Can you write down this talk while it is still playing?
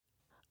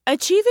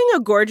Achieving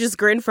a gorgeous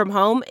grin from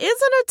home isn't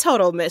a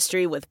total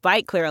mystery with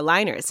Byte Clear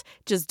aligners.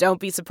 Just don't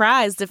be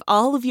surprised if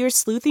all of your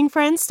sleuthing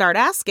friends start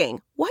asking,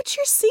 "What's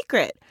your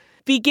secret?"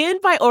 Begin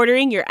by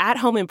ordering your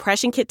at-home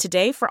impression kit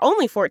today for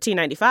only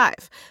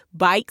 $14.95.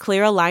 Byte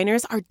Clear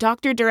aligners are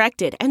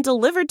doctor-directed and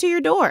delivered to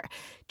your door.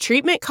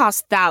 Treatment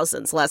costs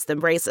thousands less than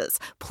braces.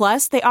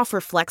 Plus, they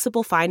offer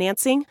flexible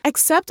financing,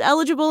 accept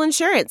eligible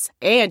insurance,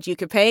 and you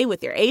can pay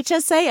with your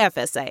HSA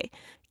FSA.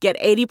 Get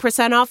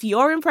 80% off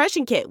your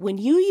impression kit when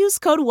you use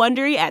code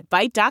WONDERY at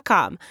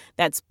Byte.com.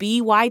 That's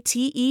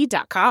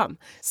BYTE.com.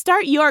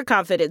 Start your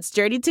confidence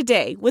journey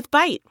today with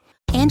Byte.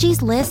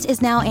 Angie's List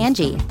is now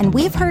Angie, and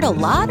we've heard a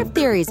lot of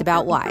theories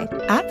about why.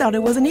 I thought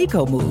it was an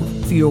eco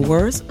move. Fewer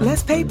words,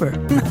 less paper.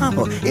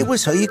 No, it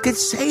was so you could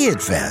say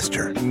it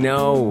faster.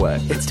 No,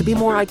 it's to be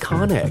more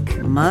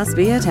iconic. Must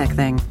be a tech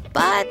thing.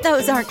 But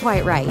those aren't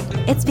quite right.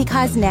 It's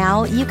because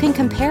now you can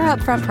compare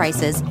upfront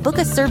prices, book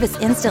a service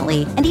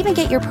instantly, and even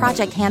get your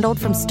project handled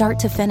from start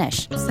to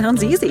finish.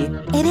 Sounds easy.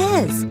 It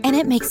is, and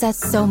it makes us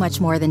so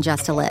much more than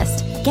just a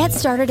list. Get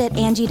started at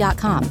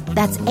Angie.com.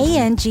 That's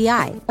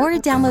ANGI, or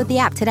download the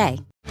app today.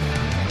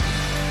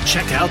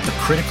 Check out the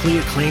critically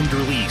acclaimed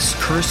release,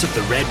 Curse of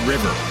the Red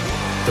River,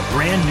 the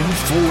brand new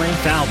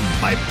full-length album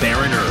by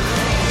Barren Earth.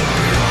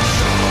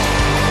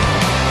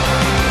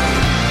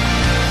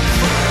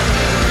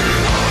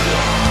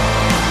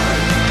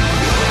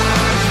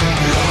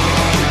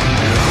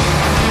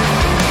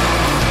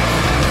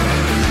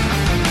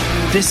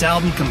 This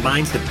album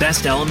combines the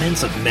best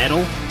elements of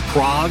metal,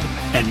 prog,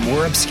 and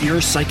more obscure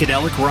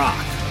psychedelic rock.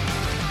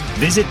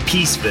 Visit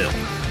Peaceville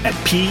at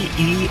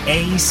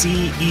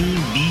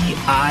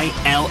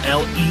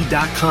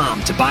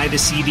PEACEVILLE.com to buy the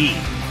CD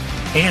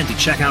and to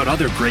check out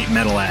other great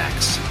metal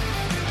acts.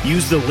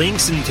 Use the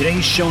links in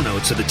today's show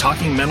notes of the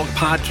Talking Metal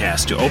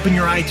podcast to open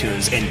your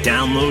iTunes and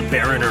download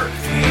Barren Earth.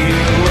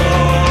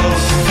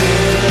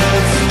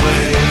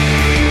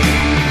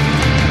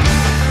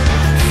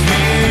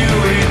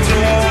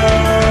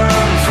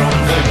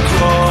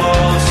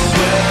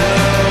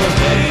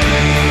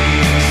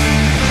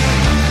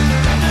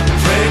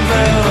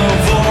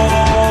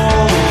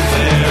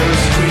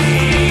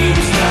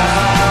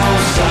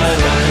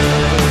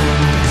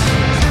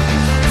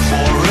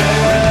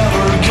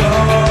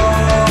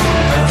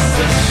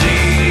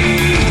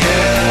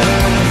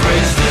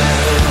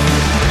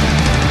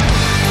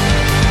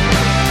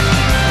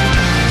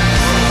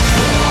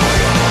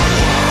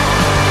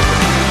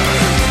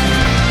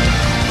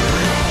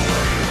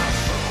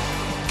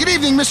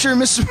 Mr.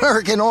 and Mrs.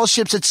 America and all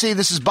ships at sea,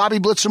 this is Bobby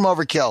Blitz from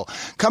Overkill,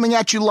 coming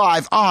at you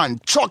live on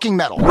Talking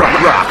Metal.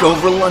 Rock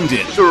over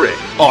London, Zurich,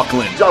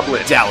 Auckland,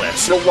 Dublin,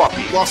 Dallas,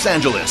 Milwaukee, Los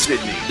Angeles,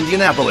 Sydney,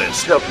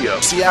 Indianapolis, Tokyo,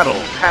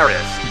 Seattle,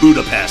 Paris,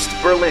 Budapest,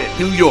 Berlin,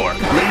 New York.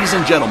 Ladies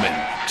and gentlemen,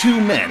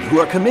 two men who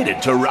are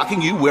committed to rocking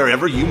you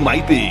wherever you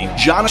might be,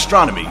 John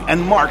Astronomy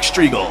and Mark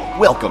Striegel.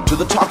 Welcome to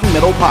the Talking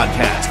Metal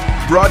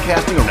podcast,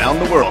 broadcasting around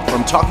the world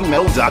from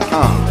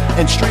TalkingMetal.com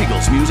and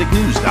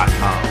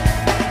StriegelsMusicNews.com.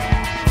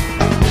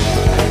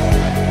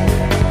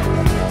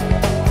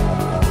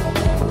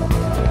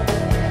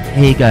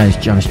 Hey guys,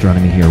 John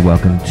Astronomy here.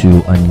 Welcome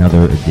to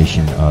another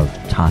edition of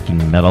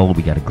Talking Metal.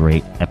 We got a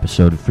great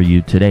episode for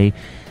you today.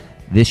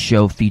 This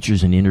show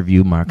features an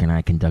interview Mark and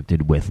I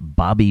conducted with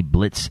Bobby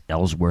Blitz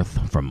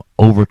Ellsworth from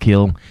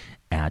Overkill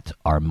at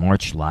our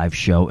March live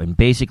show. And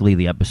basically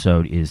the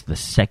episode is the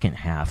second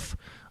half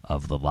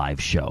of the live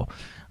show.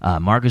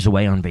 Mark is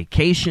away on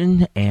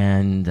vacation,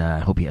 and I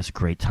hope he has a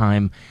great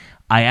time.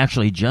 I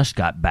actually just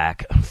got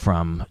back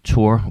from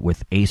tour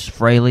with Ace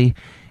Frehley.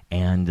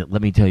 And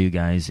let me tell you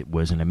guys, it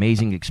was an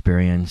amazing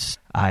experience.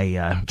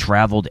 I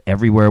traveled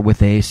everywhere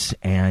with Ace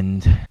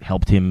and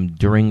helped him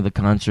during the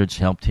concerts,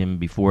 helped him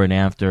before and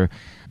after.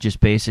 Just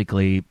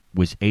basically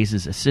was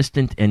Ace's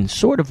assistant and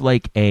sort of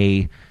like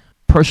a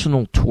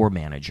personal tour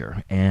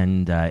manager.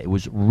 And it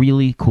was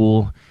really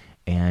cool.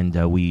 And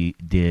we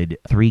did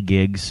 3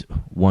 gigs.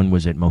 One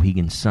was at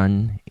Mohegan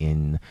Sun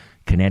in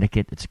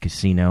Connecticut. It's a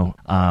casino.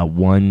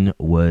 One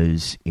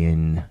was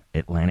in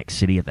Atlantic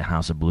City at the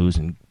House of Blues.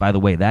 And by the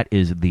way, that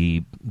is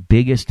the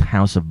biggest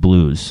House of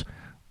Blues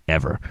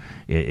ever.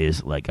 It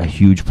is like a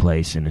huge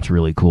place, and it's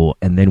really cool.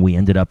 And then we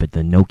ended up at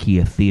the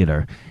Nokia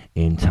Theater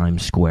in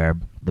Times Square.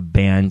 The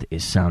band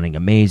is sounding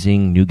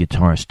amazing. New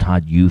guitarist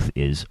Todd Youth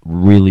is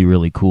really,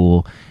 really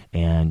cool.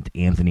 And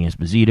Anthony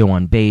Esposito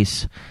on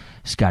bass.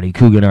 Scotty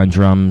Coogan on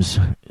drums.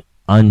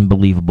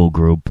 Unbelievable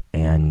group,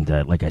 and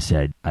like I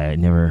said, I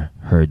never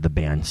heard the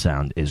band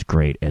sound as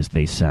great as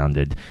they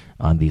sounded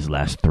on these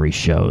last 3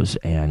 shows,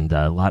 and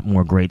a lot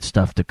more great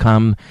stuff to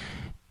come.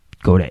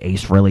 Go to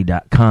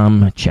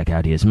acefrehley.com, check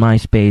out his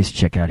MySpace,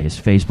 check out his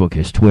Facebook,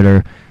 his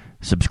Twitter,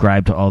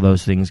 subscribe to all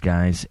those things,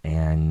 guys,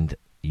 and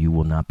you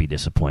will not be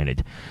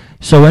disappointed.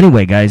 So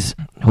anyway, guys,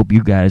 hope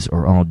you guys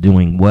are all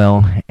doing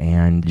well,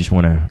 and just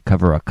want to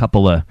cover a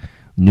couple of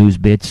news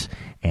bits,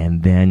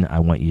 and then I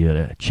want you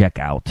to check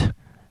out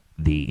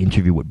the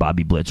interview with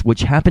Bobby Blitz,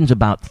 which happens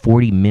about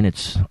 40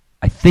 minutes,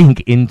 I think,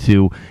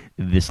 into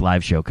this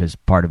live show, because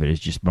part of it is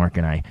just Mark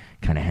and I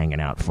kind of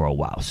hanging out for a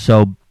while.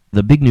 So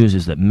the big news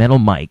is that Metal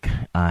Mike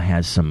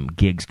has some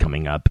gigs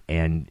coming up,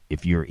 and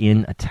if you're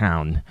in a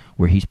town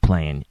where he's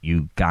playing,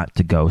 you got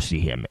to go see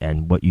him.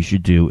 And what you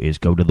should do is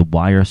go to the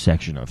Wire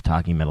section of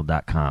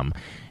TalkingMetal.com,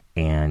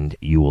 and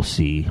you will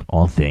see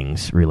all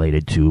things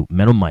related to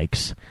Metal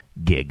Mike's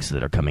gigs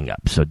that are coming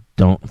up. So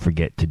don't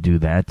forget to do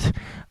that.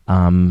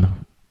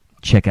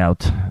 Check out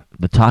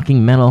the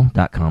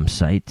TalkingMetal.com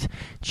site.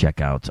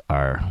 Check out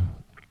our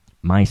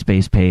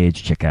MySpace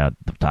page, check out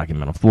the Talking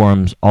Metal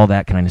forums, all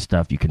that kind of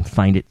stuff. You can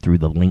find it through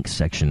the links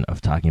section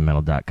of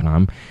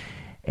TalkingMetal.com.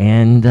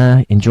 And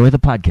enjoy the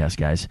podcast,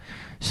 guys.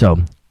 So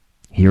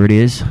here it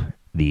is,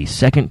 the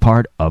second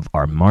part of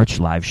our March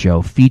live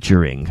show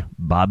featuring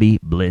Bobby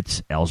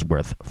Blitz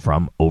Ellsworth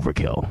from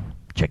Overkill.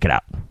 Check it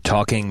out.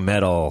 Talking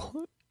Metal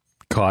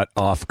caught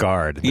off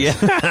guard. Yeah.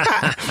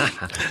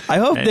 I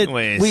hope that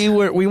we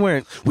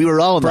were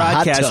all in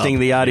broadcasting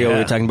the audio Yeah.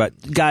 we were talking about.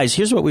 Guys,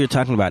 here's what we were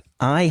talking about.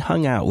 I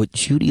hung out with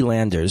Judy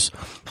Landers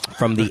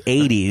from the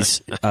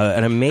 80s,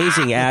 an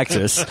amazing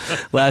actress,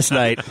 last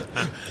night.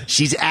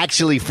 She's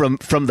actually from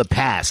the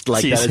past.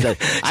 Like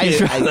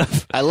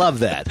I love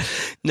that.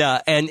 No,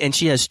 and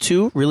she has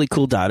two really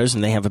cool daughters,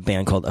 and they have a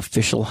band called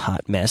Official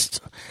Hot Mess,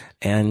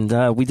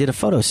 and we did a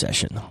photo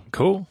session.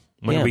 Cool.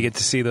 When Yeah. do we get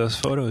to see those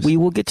photos? We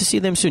will get to see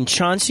them soon.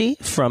 Chauncey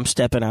from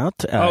Steppin'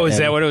 Out. Is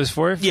that what it was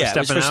for? Yeah, it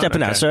was for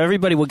Steppin' Out. So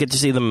everybody will get to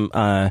see them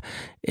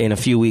in a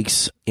few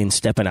weeks in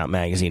Steppin' Out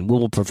magazine. We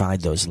will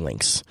provide those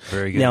links.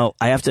 Very good. Now,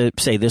 I have to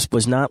say, this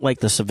was not like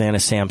the Savannah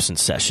Sampson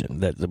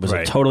session. That was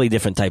Right. a totally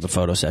different type of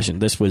photo session.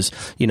 This was,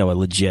 a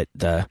legit.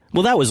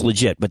 Well, that was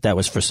legit, but that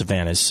was for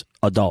Savannah's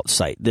adult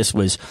site. This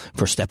was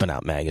for Steppin'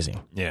 Out magazine.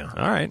 Yeah.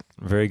 All right.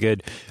 Very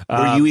good.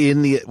 Were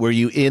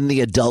you in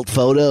the adult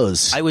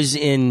photos? I was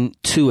in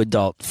 2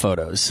 adult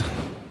photos,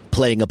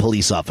 Playing a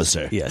police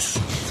officer. yes,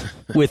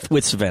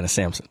 with Savannah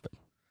Sampson.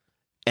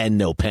 And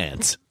no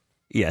pants.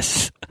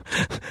 Yes,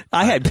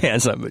 I had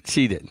pants on, but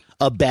she didn't.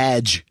 A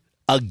badge,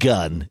 a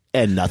gun,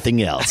 and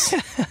nothing else.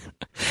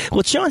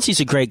 Well, Chauncey's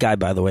a great guy,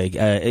 by the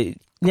way.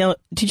 Now,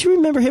 did you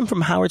remember him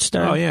from Howard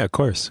Stern? Oh, yeah, of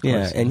course.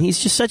 Yeah, and he's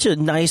just such a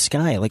nice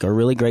guy, like a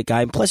really great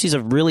guy. Plus, he's a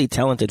really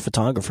talented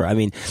photographer. I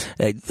mean,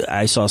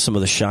 I saw some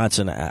of the shots,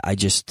 and I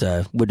just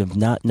would have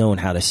not known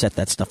how to set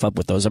that stuff up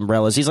with those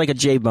umbrellas. He's like a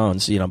Jay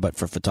Bones, but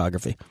for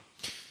photography.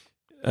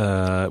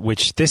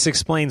 Which this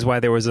explains why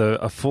there was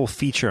a full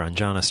feature on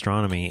John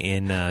Astronomy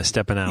in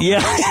Steppin' Out.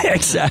 Yeah,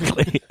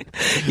 exactly.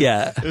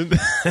 Yeah.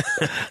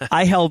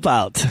 I help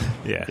out.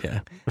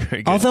 Yeah.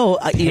 Very good. Although,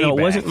 it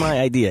wasn't Payback.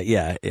 my idea.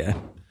 Yeah.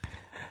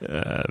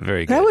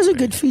 Very good. That was a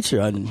good feature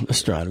on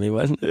astronomy,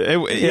 wasn't it?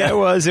 It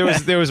was.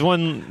 There was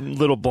one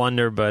little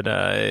blunder, but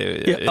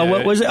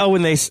what was it? Oh,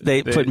 when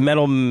they put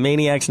Metal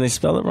Maniacs and they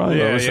spelled it wrong?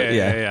 Yeah, Or was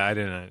it? I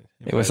didn't.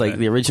 It was like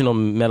the original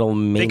Metal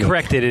Maniac. They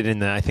corrected it in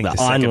the second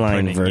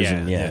online printing.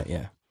 version.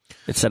 Yeah.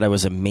 It said I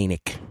was a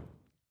maniac.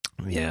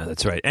 Yeah,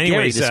 that's right. Gary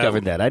Anyways,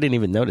 discovered that. I didn't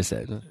even notice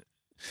that.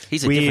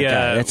 He's a different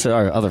guy. That's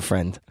our other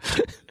friend.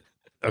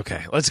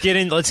 Okay, let's get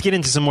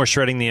into some more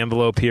shredding the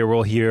envelope here.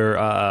 We'll hear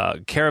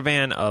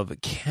Caravan of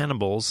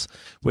Cannibals,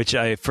 which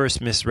I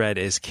first misread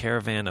as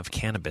Caravan of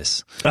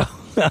Cannabis.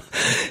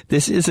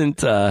 This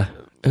isn't.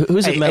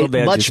 Who's a metal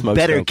band? Much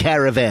better dope?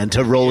 caravan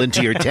to roll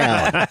into your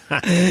town.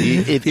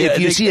 If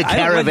you see a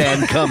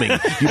caravan coming,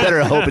 you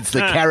better hope it's the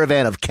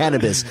Caravan of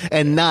Cannabis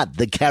and not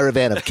the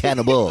Caravan of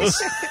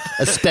Cannibals.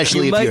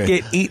 Especially you if might you're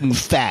get eaten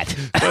fat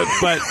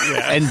but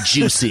and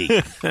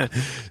juicy.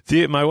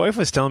 Dude, my wife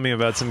was telling me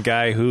about some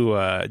guy who.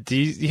 Do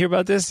you hear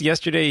about this?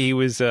 Yesterday, he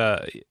was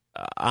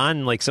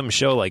on like some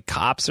show, like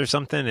Cops or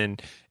something,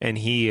 and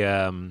he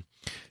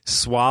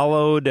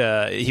swallowed.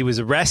 He was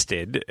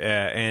arrested,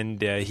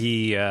 and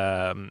he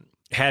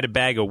had a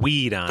bag of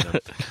weed on him.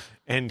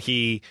 And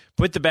he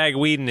put the bag of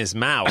weed in his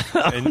mouth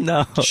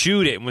and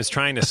chewed it and was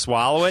trying to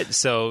swallow it.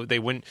 So they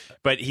wouldn't,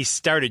 but he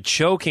started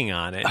choking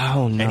on it.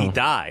 Oh, no. And he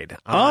died.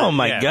 Oh,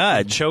 my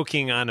God.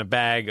 Choking on a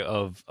bag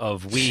of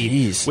weed,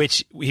 Jeez.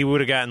 which he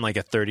would have gotten like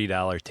a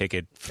 $30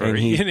 ticket for. And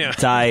he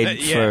died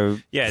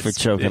for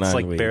choking it's on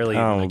like weed. barely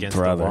against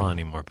brother. the law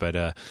anymore.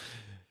 But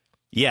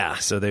yeah,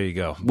 so there you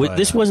go.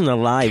 This wasn't a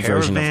live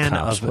version of Caravan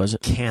Cops, was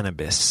it?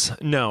 Cannabis.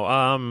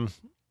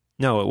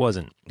 No, it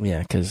wasn't.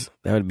 Yeah, because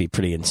that would be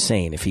pretty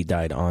insane if he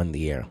died on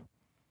the air.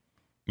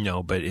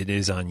 No, but it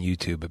is on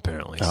YouTube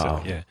apparently. So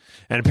Oh. yeah,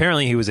 and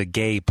apparently he was a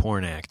gay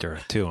porn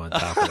actor too. On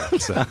top of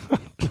that, so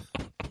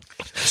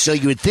So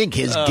you would think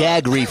his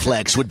gag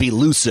reflex would be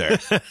looser.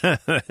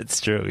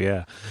 that's true.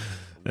 Yeah,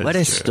 What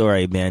a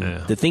story, man. Yeah.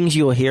 The things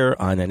you'll hear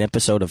on an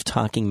episode of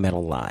Talking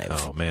Metal Live.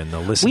 Oh man, the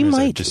listeners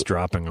are just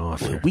dropping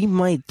off here. We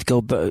might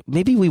go,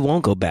 maybe we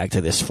won't go back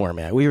to this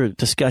format. We were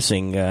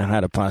discussing how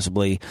to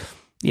possibly,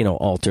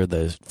 alter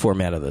the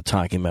format of the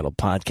Talking Metal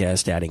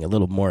podcast, adding a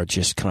little more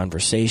just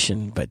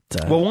conversation. But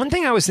well, one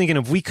thing I was thinking,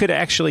 if we could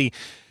actually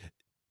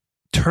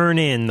turn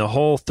in the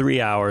whole 3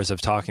 hours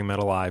of Talking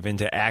Metal Live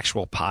into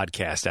actual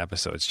podcast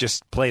episodes,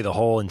 just play the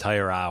whole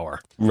entire hour,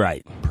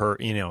 right?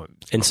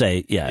 And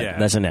say,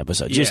 that's an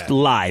episode, just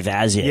live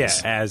as is. Yeah,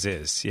 as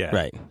is. Yeah,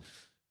 right.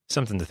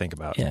 something to think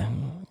about. Yeah.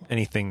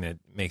 Anything that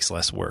makes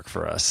less work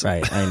for us.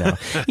 Right, I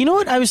know. You know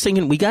what I was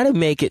thinking? We got to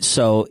make it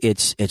so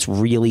it's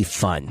really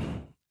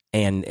fun.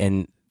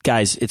 And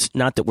guys, it's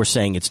not that we're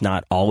saying it's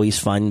not always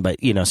fun, but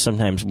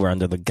sometimes we're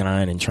under the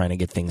gun and trying to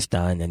get things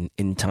done and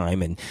in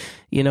time. And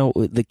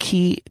the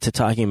key to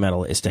Talking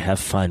Metal is to have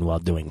fun while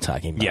doing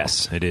Talking Metal.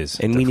 Yes, it is.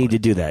 And we need to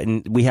do that.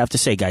 And we have to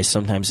say, guys,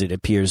 sometimes it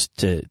appears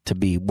to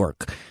be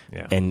work.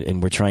 Yeah.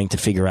 And we're trying to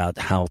figure out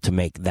how to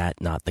make that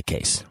not the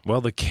case.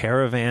 Well, the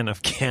Caravan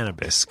of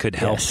Cannabis could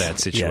help that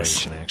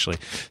situation, actually.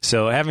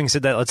 So having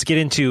said that, let's get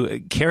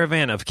into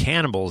Caravan of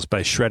Cannibals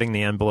by Shredding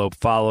the Envelope,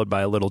 followed by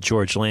a little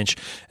George Lynch.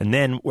 And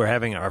then we're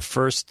having our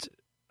first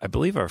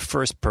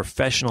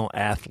professional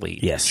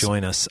athlete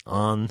join us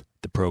on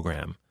the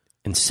program.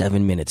 In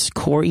 7 minutes,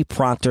 Corey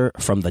Proctor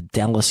from the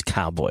Dallas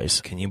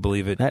Cowboys. Can you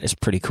believe it? That is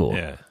pretty cool.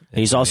 Yeah.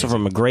 He's also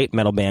from a great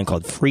metal band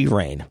called Free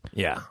Reign.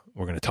 Yeah.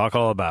 We're going to talk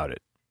all about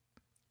it.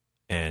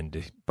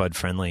 And Bud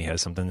Friendly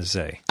has something to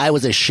say. I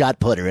was a shot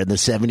putter in the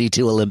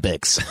 72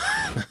 Olympics.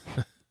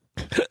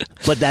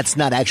 But that's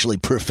not actually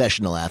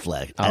professional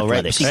athletics. Oh,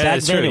 right. See,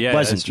 back then it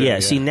wasn't.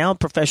 True, See, now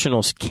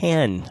professionals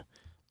can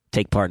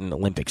take part in the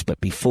Olympics,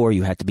 but before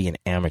you had to be an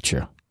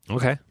amateur.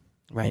 Okay.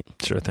 Right.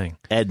 Sure thing.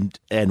 And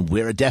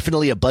we're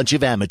definitely a bunch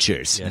of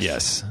amateurs.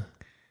 Yes.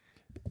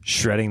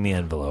 Shredding the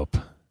Envelope,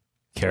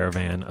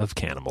 Caravan of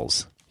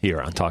Cannibals, here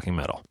on Talking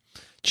Metal.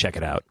 Check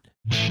it out.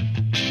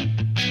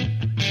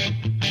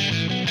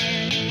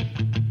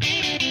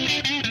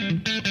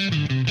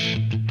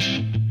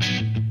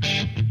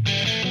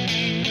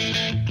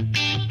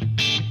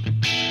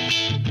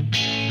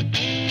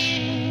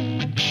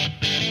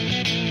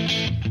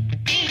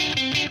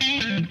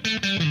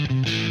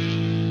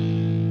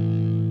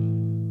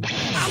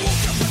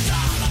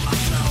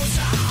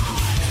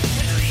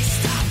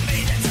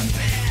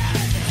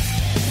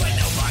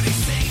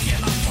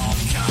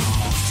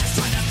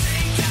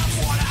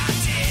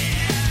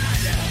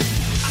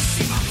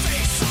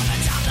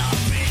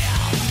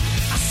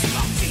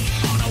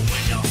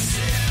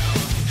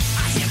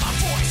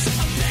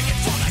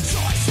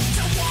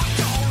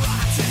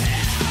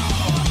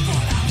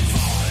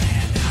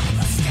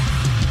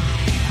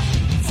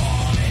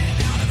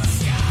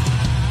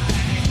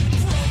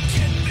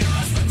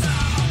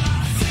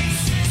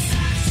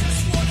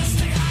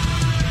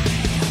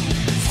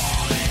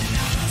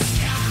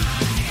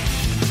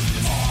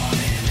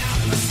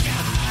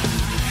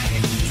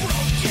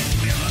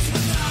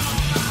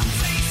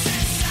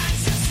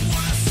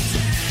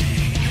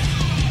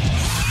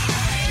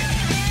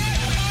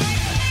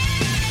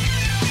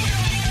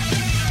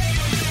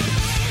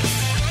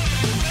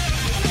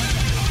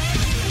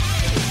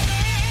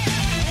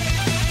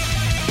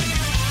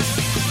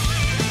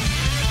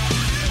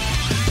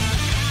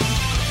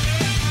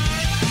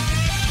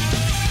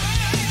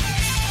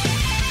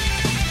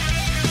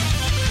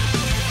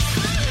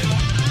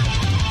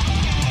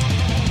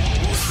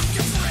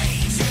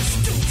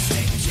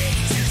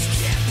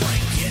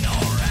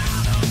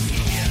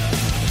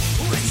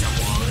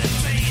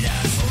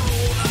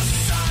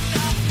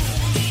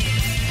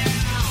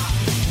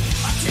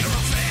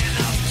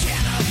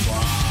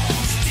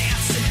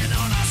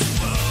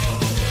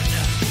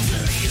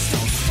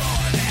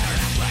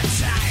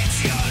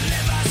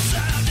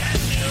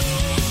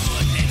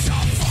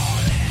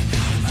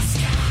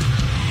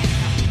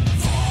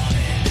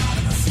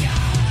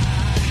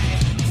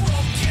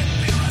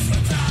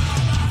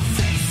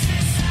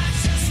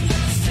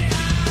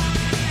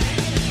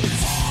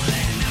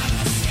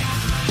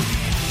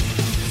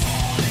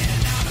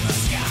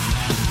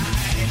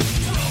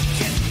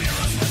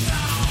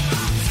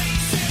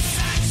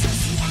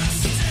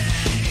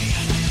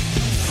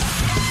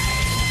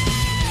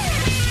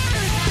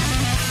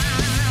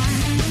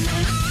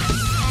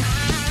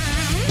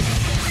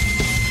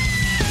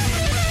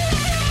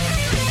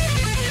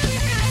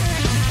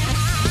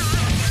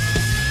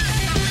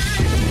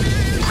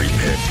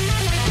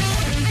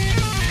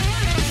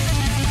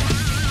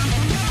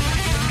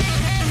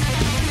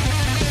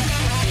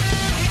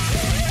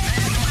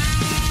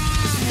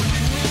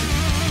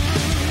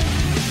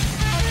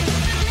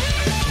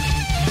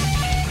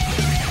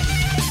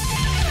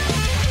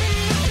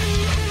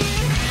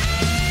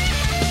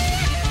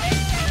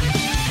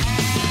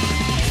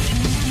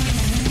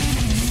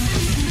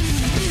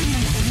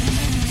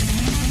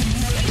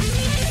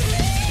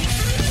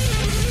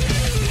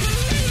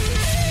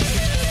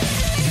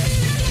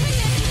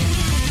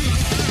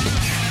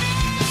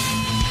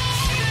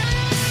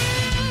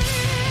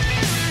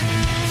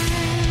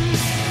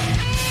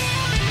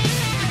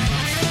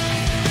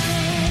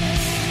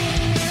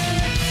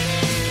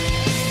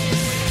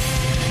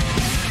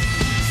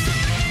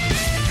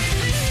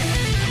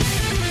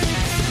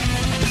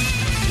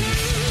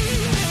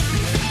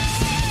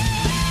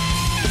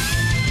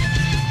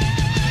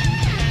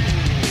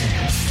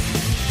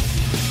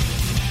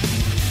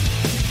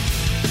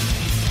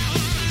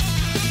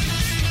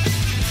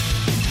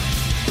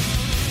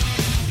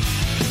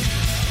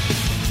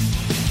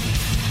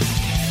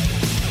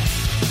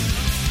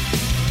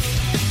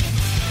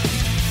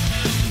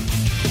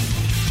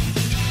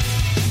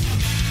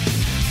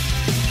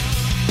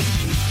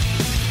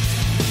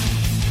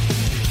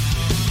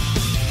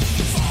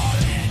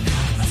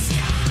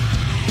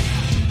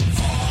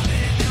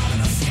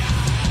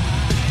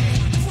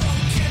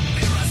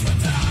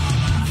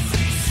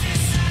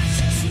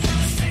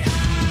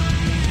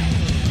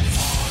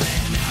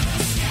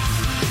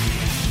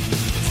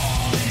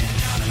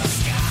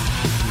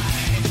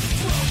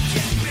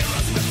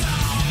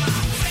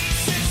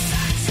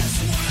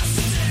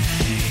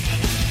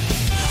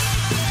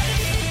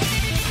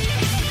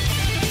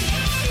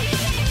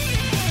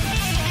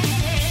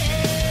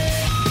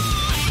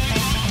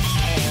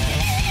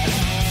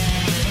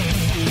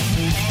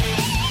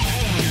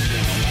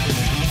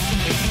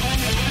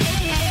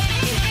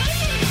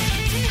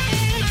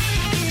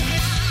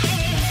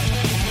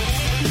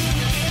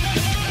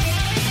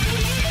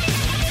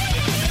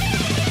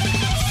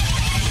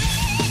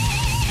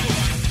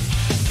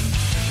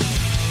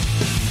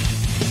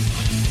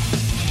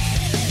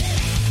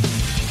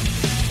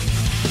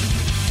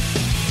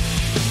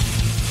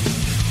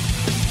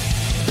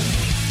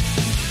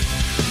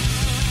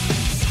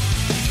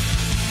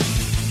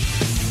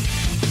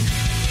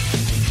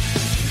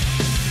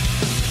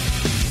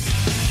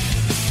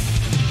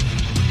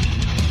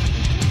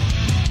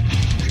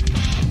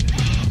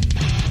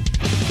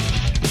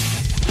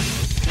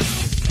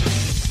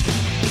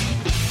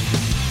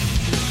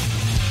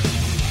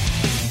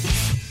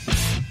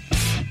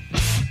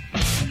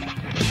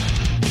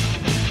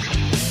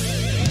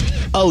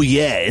 Oh,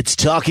 yeah, it's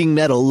Talking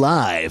Metal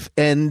Live.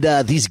 And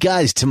these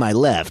guys to my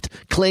left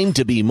claim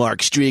to be Mark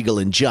Striegel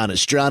and John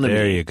Astronomy.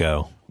 There you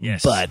go.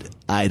 Yes. But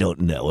I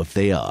don't know if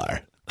they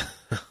are.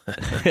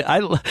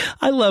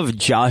 I love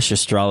Josh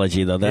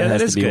Astrology, though. That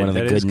has to be one of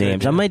the good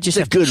names. I might just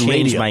have to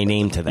change my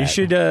name to that. You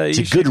should. It's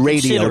a good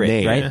radio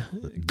name, right?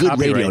 Good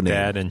radio name.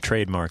 That and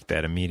trademark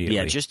that immediately.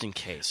 Yeah, just in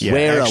case. Yeah,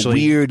 Wear actually, a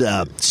weird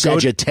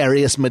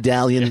Sagittarius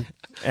medallion.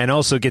 And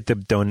also get the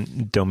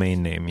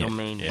domain name.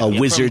 Yeah. A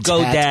wizard's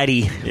from hat.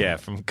 GoDaddy. Yeah,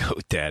 from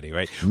GoDaddy,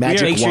 right?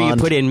 Magic Make sure you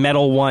wand. put in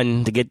Metal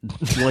 1 to get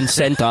 1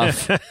 cent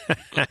off.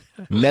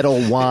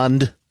 Metal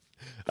wand.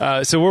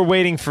 So we're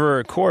waiting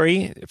for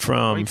Corey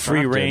from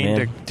Free Proctor,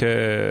 Reign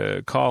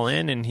to call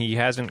in, and he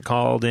hasn't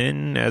called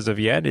in as of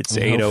yet. It's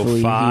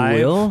Hopefully 8:05.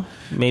 he will.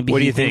 Maybe What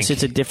do he you thinks think?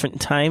 it's a different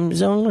time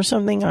zone or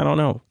something. I don't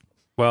know.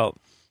 Well,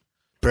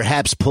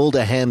 Perhaps pulled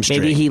a hamstring.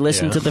 Maybe he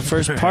listened to the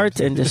first part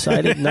and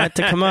decided not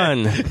to come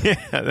on. yeah,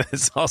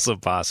 that's also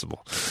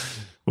possible.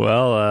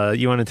 Well,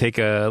 you want to take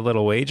a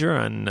little wager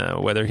on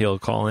whether he'll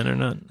call in or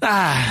not?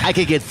 I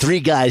could get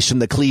 3 guys from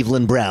the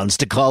Cleveland Browns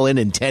to call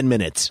in 10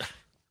 minutes.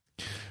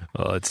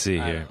 Well, let's see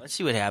here. Let's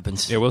see what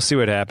happens. Yeah, we'll see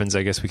what happens.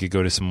 I guess we could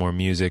go to some more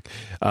music.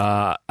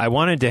 I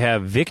wanted to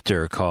have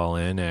Victor call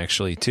in,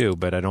 actually, too,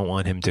 but I don't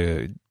want him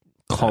to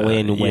call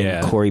in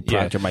when Corey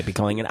Proctor might be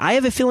calling in. I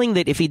have a feeling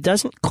that if he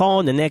doesn't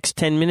call in the next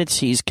 10 minutes,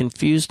 he's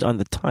confused on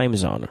the time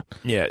zone.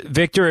 Yeah.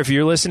 Victor, if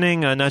you're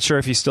listening, I'm not sure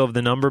if you still have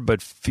the number,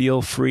 but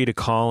feel free to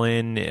call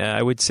in.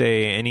 I would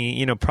say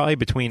probably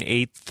between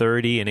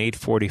 8:30 and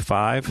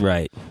 8:45.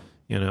 Right.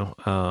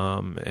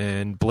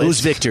 And Blitz. Who's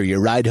Victor? Your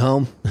ride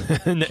home?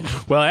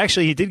 Well,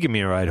 actually, he did give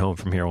me a ride home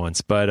from here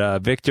once.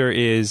 But Victor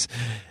is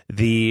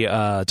the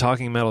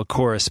Talking Metal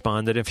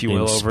correspondent, if you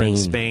will, over in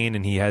Spain.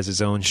 And he has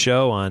his own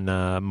show on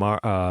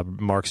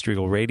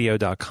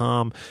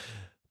MarkStriegelRadio.com.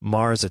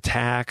 Mars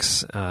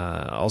Attacks.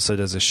 Also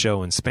does a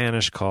show in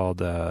Spanish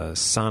called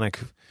Sonic...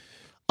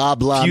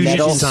 Habla Fusion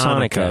Metal.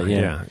 Sonica. Yeah.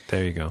 Yeah,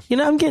 there you go.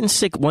 I'm getting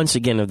sick once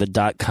again of the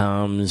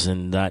 .coms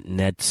and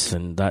 .nets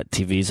and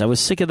 .tvs. I was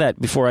sick of that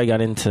before I got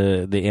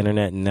into the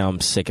internet, and now I'm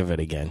sick of it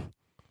again.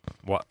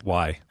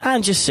 Why?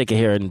 I'm just sick of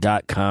hearing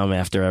 .com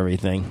after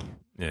everything.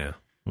 Yeah.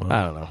 Well,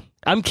 I don't know.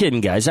 I'm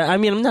kidding, guys.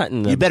 I'm not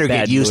in the You better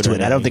bad get used mood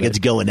to it. or I don't think anything, it's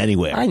going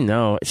anywhere. I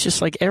know. It's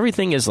just like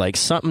everything is like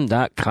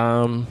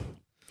something.com.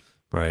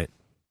 Right.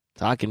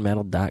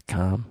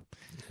 TalkingMetal.com.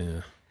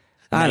 Yeah.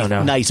 I don't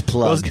know. Nice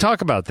plug. Well,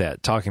 talk about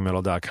that,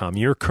 TalkingMetal.com.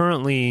 You're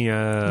currently...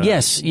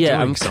 Yes,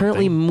 I'm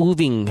currently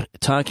moving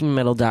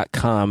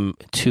TalkingMetal.com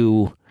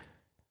to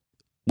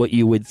what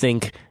you would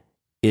think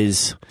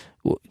is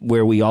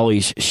where we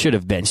always should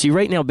have been. See,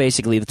 right now,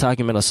 basically, the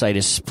Talking Metal site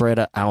is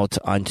spread out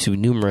onto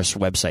numerous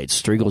websites.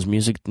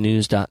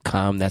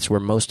 Striegel'sMusicNews.com, that's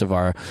where most of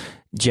our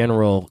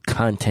general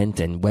content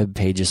and web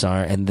pages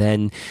are. And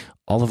then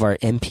all of our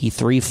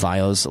MP3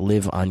 files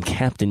live on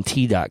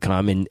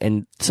CaptainT.com,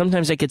 and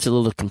sometimes that gets a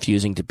little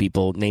confusing to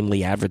people,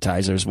 namely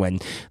advertisers, when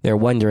they're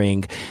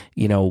wondering,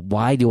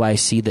 why do I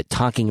see that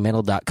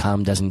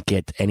TalkingMetal.com doesn't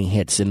get any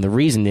hits? And the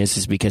reason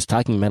is because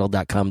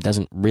TalkingMetal.com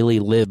doesn't really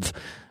live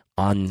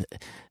on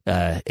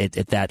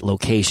at that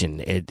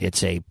location.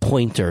 It's a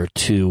pointer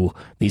to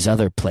these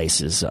other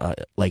places,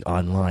 like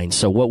online.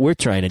 So what we're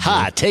trying to do...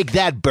 take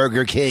that,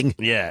 Burger King.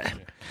 Yeah.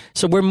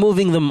 So we're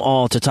moving them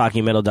all to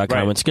TalkingMetal.com.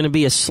 Right. It's going to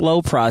be a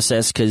slow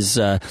process because,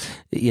 I'm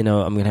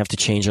going to have to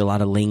change a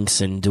lot of links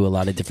and do a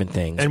lot of different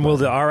things. And will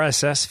the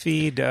RSS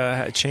feed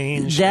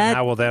change? That and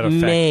how will that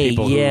affect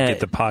people who get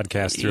the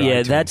podcast through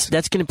iTunes?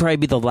 that's going to probably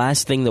be the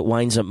last thing that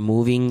winds up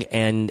moving,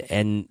 and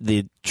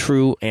the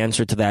true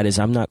answer to that is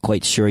I'm not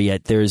quite sure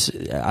yet.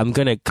 I'm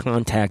going to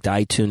contact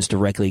iTunes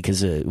directly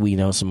because we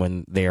know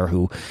someone there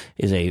who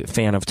is a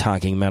fan of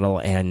Talking Metal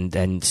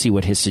and see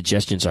what his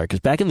suggestions are. Because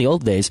back in the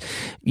old days,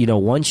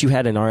 once you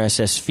had an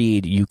RSS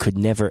feed, you could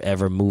never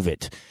ever move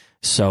it.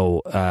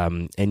 So,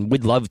 and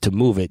we'd love to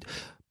move it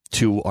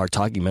to our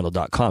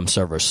TalkingMetal.com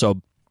server. So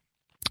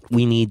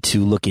we need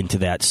to look into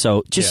that.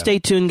 So just stay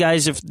tuned,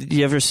 guys. If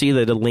you ever see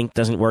that a link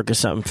doesn't work or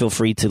something, feel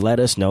free to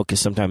let us know, because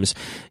sometimes,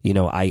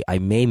 I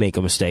may make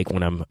a mistake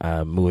when I'm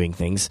moving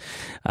things.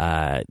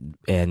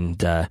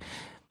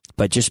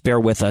 But just bear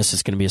with us.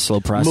 It's going to be a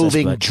slow process.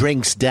 Moving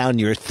drinks down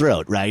your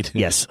throat, right?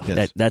 Yes.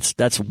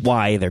 That's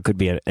why there could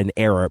be an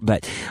error.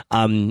 But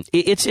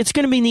it's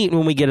going to be neat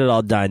when we get it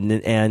all done,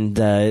 and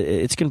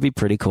it's going to be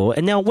pretty cool.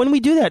 And now, when we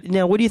do that,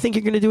 what do you think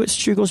you're going to do at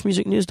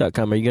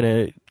Striegel'sMusicNews.com? Are you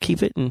going to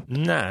keep it?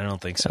 No, I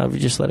don't think so.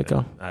 Just let it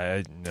go?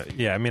 I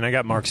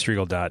got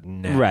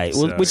MarkStriegel.net. Right.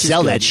 So. Which is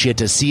Sell good. that shit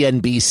to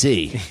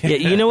CNBC. Yeah,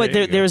 you know what?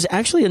 There's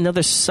actually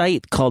another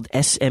site called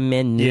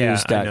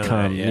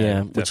SMNnews.com.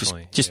 Yeah, which is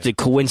just a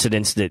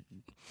coincidence that.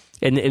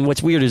 And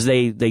what's weird is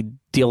they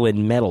deal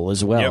in metal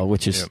as well,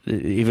 which is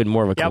even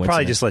more of a coincidence. I'll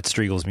probably just let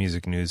Striegel's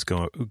Music News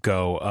go.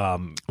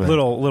 Right.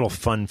 Little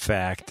fun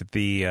fact: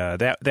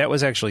 that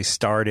was actually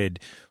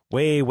started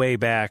way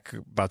back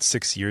about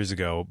 6 years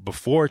ago,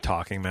 before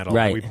Talking Metal.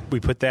 Right.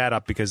 We put that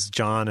up because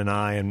John and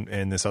I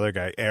and this other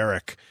guy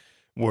Eric,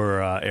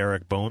 were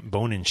Eric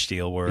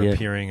Bonenstiel were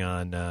appearing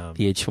on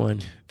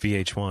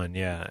VH1,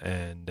 yeah,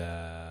 and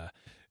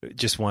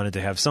just wanted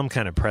to have some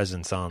kind of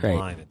presence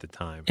online at the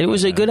time. And it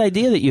was a good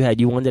idea that you had.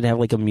 You wanted to have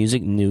like a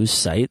music news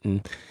site,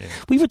 and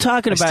we were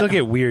talking about. I still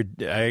get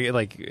weird. I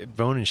like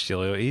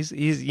Bonenstiel. He's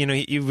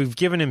we've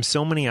given him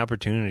so many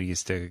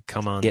opportunities to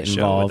come on the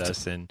show with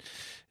us, and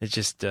it's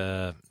just.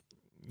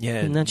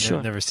 I'm not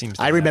sure. Never seems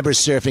to I remember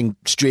surfing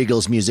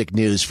Striegel's music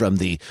news from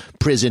the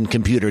prison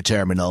computer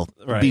terminal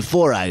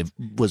before I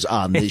was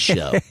on this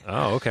show.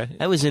 Oh, okay.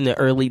 That was in the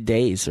early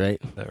days, right?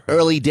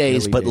 Early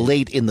days, but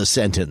late in the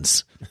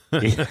sentence.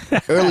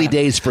 Early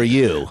days for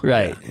you.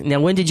 Right. Now,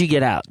 when did you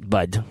get out,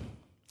 bud?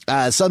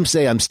 Some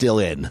say I'm still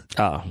in.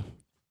 Oh.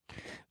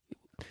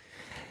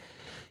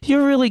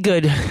 You're really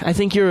good. I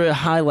think you're a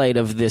highlight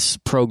of this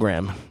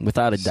program,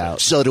 without a doubt.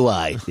 So do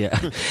I. Yeah.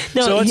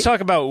 So let's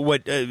talk about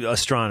what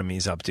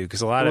astronomy's up to,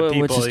 because a lot of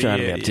people. What's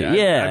astronomy up to?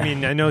 I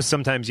mean, I know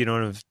sometimes you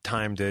don't have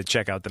time to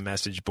check out the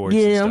message boards.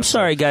 Yeah, I'm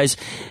sorry, guys.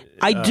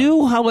 I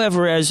do,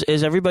 however, as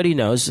everybody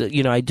knows,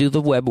 I do the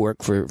web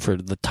work for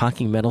the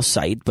Talking Metal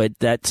site, but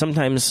that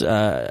sometimes.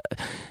 Back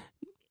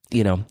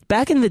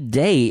in the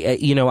day,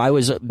 I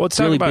was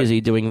really busy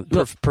doing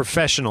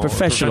professional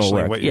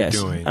work. What you're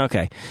doing.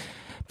 Okay.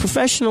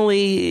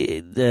 Professionally,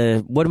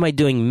 what am I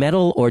doing?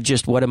 Metal, or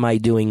just what am I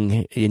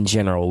doing in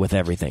general with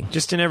everything?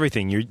 Just in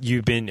everything.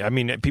 You've been. I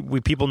mean,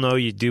 people know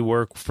you do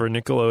work for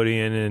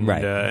Nickelodeon and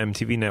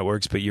MTV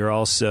networks, but you're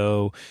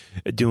also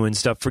doing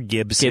stuff for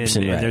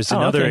Gibson. And there's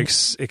another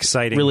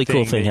exciting, really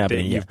cool thing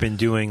happening that you've been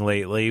doing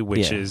lately,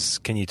 which is.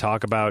 Can you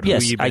talk about who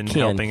you've been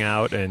helping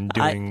out and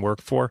doing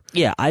work for?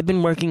 Yeah, I've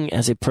been working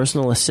as a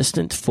personal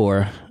assistant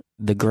for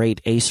the great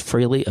Ace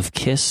Frehley of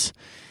Kiss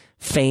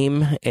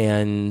fame,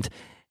 and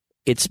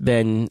it's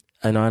been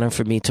an honor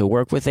for me to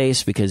work with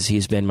Ace because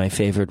he's been my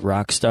favorite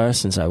rock star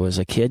since I was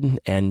a kid.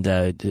 And,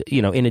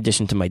 in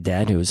addition to my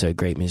dad, who's a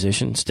great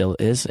musician, still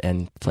is,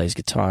 and plays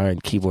guitar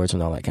and keyboards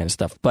and all that kind of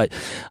stuff. But,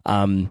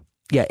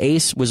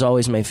 Ace was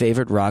always my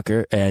favorite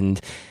rocker,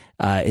 and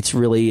it's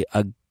really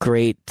a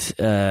great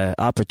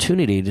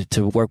opportunity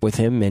to work with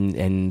him.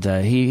 And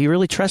he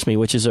really trusts me,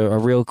 which is a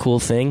real cool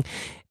thing.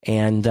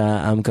 And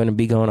I'm going to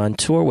be going on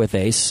tour with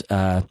Ace.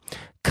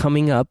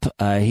 Coming up,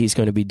 he's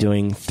going to be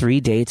doing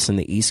 3 dates on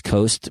the East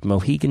Coast.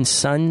 Mohegan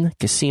Sun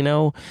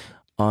Casino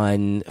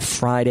on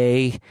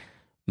Friday,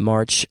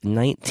 March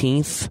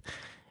 19th.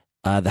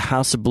 The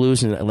House of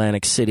Blues in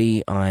Atlantic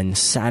City on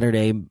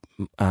Saturday,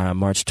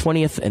 March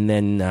 20th. And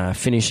then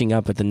finishing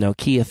up at the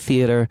Nokia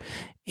Theater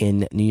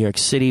in New York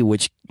City,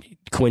 which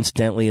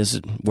coincidentally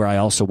is where I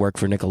also work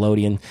for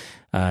Nickelodeon.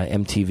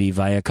 MTV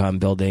Viacom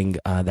building.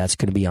 That's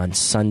going to be on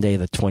Sunday,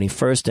 the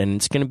 21st. And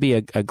it's going to be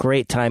a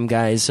great time,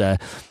 guys.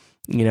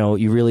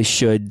 You really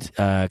should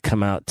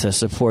come out to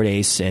support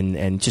Ace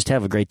and just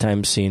have a great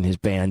time seeing his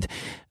band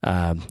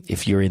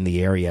if you're in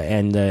the area.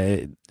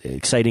 And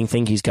exciting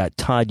thing, he's got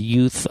Todd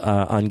Youth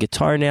on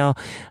guitar now.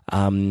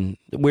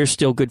 We're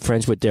still good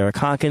friends with Derek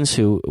Hawkins,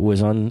 who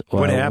was on.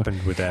 What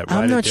happened with that?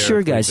 I'm not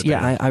sure, guys.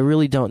 Yeah, I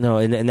really don't know.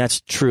 And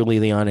that's truly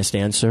the honest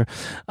answer.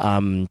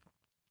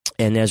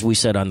 And as we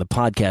said on the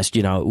podcast,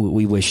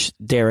 we wish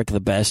Derek the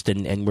best,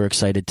 and we're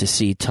excited to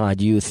see Todd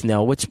Youth.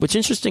 Now, what's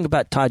interesting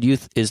about Todd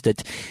Youth is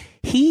that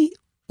he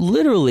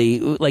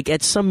literally, like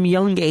at some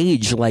young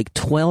age, like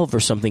 12 or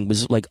something,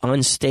 was like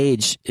on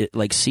stage at,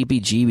 like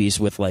CBGB's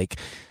with like,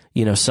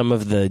 some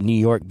of the New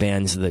York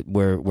bands that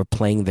were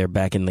playing there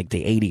back in like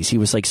the 80s. He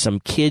was like some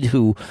kid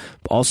who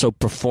also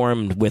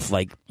performed with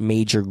like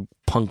major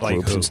punk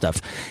groups and stuff.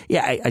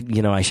 Yeah,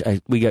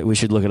 we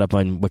should look it up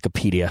on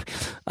Wikipedia.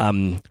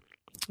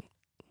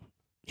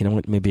 You know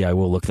what? Maybe I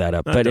will look that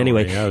up. But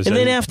anyway,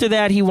 then after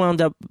that, he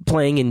wound up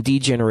playing in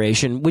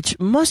Degeneration, which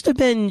must have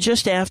been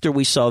just after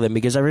we saw them,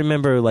 because I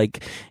remember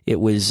like it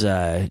was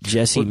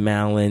Jesse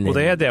Malin. Well,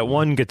 they had that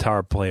one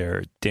guitar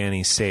player,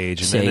 Danny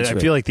Sage, and then I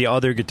feel like the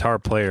other guitar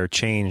player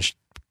changed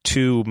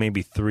 2,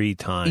 maybe 3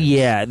 times.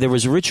 Yeah, there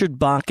was Richard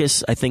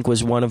Bacchus, I think,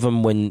 was one of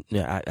them. When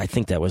I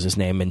think that was his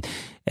name,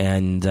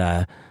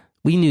 and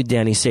we knew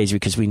Danny Sage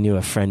because we knew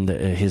a friend,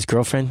 his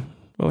girlfriend.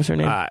 What was her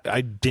name?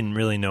 I didn't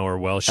really know her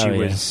well.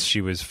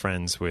 She was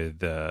friends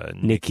with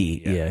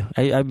Nikki. Yeah.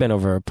 I've been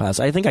over her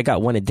past. I think I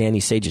got one of Danny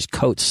Sage's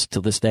coats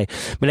to this day.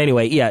 But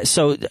anyway, yeah.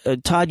 So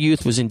Todd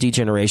Youth was in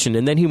Degeneration,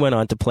 and then he went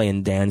on to play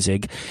in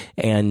Danzig,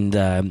 and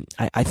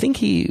I think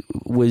he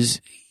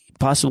was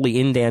possibly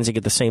in Danzig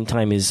at the same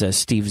time as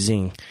Steve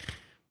Zing.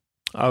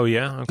 Oh,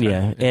 yeah? Okay.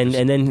 Yeah,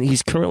 and then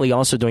he's currently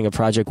also doing a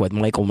project with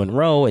Michael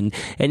Monroe, and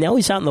now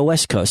he's out on the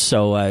West Coast.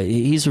 So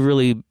he's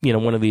really,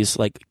 one of these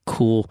like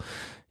cool,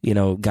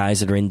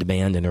 guys that are in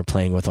demand and are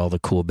playing with all the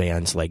cool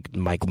bands like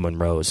Michael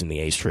Monroe's and the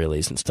Ace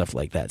Frehleys and stuff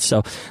like that.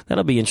 So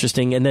that'll be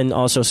interesting. And then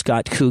also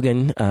Scotty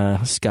Coogan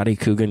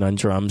on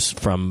drums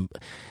from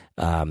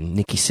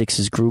Nikki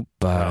Sixx's group,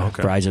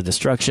 Brides of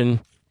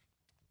Destruction.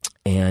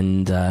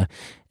 And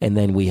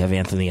then we have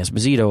Anthony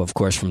Esposito, of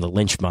course, from the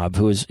Lynch Mob,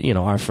 who is,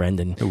 our friend.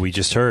 And who we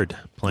just heard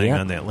playing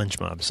on that Lynch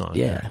Mob song.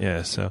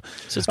 Yeah. So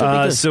it's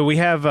gonna be good. So we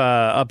have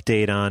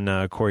update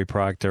on Corey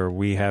Proctor.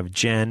 We have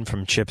Jen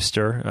from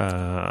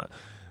Chipster.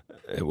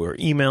 We're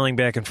emailing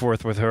back and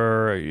forth with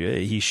her.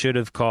 He should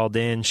have called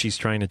in. She's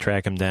trying to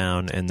track him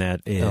down, and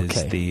that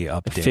is the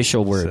update.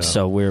 Official word.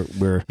 So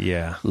we're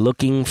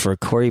looking for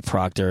Corey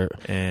Proctor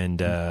and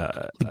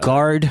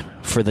guard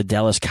for the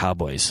Dallas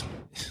Cowboys.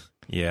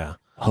 Yeah.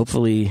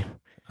 Hopefully.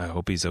 I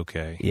hope he's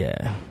okay.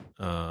 Yeah.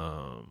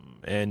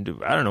 And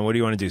I don't know. What do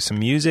you want to do? Some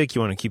music?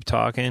 You want to keep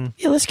talking?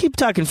 Yeah, let's keep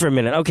talking for a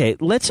minute. Okay,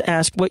 let's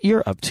ask what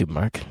you're up to,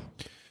 Mark.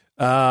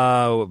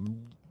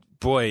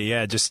 Boy,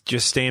 yeah, just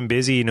staying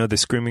busy. The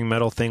Screaming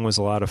Metal thing was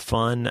a lot of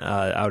fun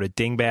out at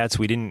Dingbats.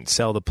 We didn't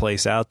sell the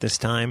place out this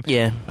time.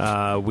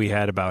 Yeah. We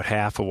had about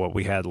half of what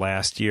we had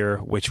last year,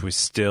 which was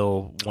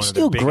still one of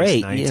the biggest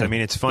great nights. Yeah. I mean,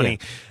 it's funny.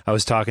 Yeah. I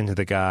was talking to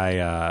the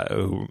guy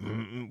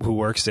who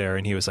works there,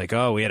 and he was like,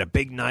 "Oh, we had a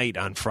big night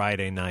on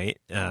Friday night."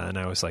 And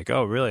I was like,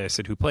 "Oh, really?" I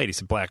said, "Who played?" He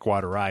said,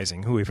 Blackwater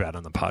Rising, who we've had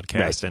on the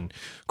podcast, and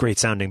great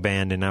sounding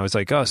band. And I was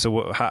like, "Oh,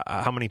 so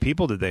how many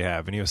people did they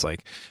have?" And he was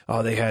like,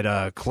 "Oh, they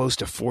had close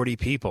to 40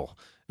 people."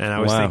 And I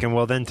was thinking,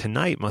 well, then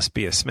tonight must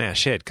be a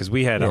smash hit because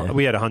we had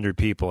 100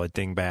 people at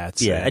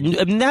Dingbats. Yeah,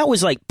 and that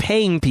was like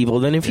paying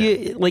people. Then if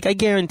you I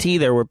guarantee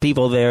there were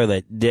people there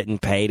that didn't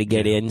pay to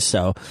get in.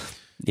 So,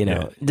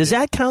 does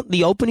that count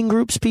the opening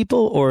group's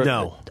people or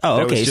no? Oh,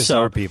 that okay, was just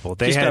our people.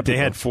 They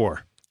had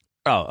 4.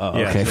 Oh,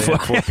 yeah, okay. 4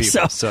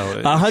 people.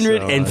 So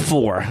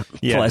 104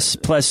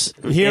 plus.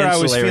 Here I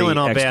was feeling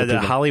all bad that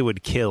people.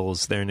 Hollywood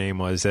Kills, their name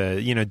was.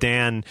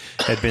 Dan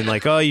had been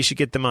like, "Oh, you should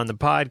get them on the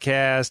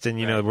podcast," and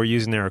we're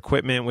using their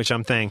equipment, which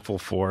I'm thankful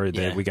for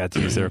that we got to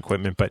use their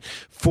equipment. But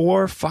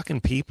 4 fucking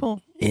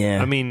people.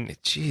 Yeah. I mean,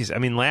 geez. I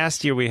mean,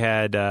 last year we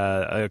had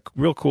a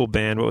real cool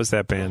band. What was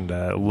that band?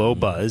 Low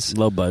Buzz.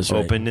 Low Buzz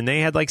opened, and they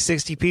had like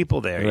 60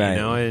 people there. Right.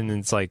 And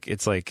it's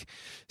like.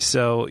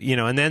 So,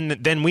 and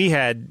then we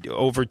had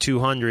over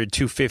 200,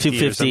 250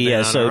 or something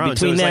on so our own.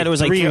 Between that, it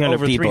was like 300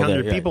 over people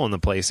 300 there, people in the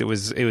place. It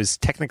was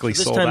technically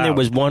this sold time out. there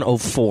was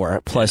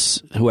 104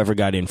 plus whoever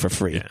got in for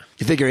free. Yeah.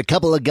 You figure a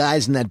couple of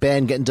guys in that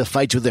band get into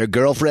fights with their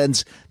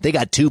girlfriends, they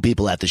got 2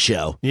 people at the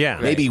show. Yeah.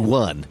 Maybe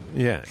 1.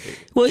 Yeah.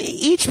 Well,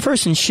 each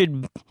person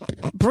should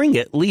bring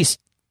at least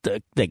a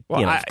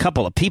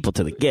couple of people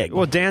to the gig.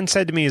 Well, Dan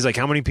said to me, he's like,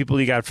 "How many people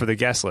you got for the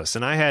guest list?"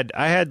 And I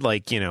had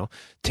like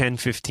 10,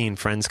 15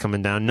 friends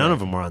coming down. None of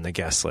them were on the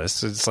guest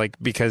list. It's like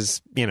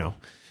because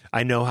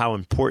I know how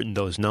important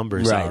those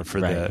numbers are for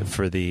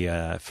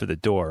the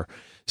door.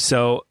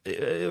 So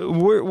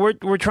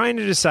we're trying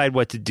to decide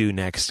what to do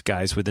next,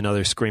 guys, with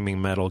another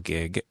Screaming Metal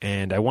gig.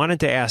 And I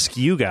wanted to ask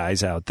you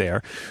guys out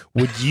there,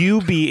 would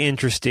you be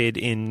interested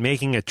in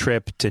making a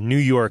trip to New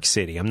York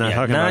City? I'm not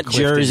talking about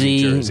Clifton,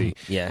 Jersey. New Jersey.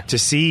 Yeah. To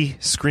see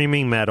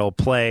Screaming Metal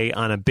play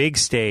on a big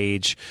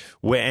stage.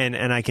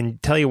 And I can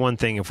tell you one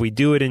thing, if we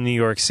do it in New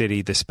York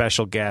City, the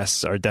special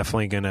guests are there's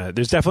definitely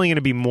going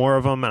to be more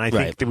of them. And I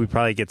think that we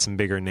probably get some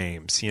bigger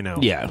names,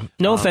 Yeah.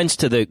 No offense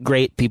to the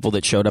great people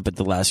that showed up at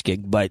the last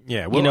gig, but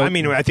yeah. Well, I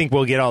mean, I think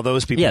we'll get all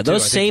those people. Yeah, too.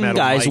 those same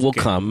guys will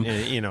come.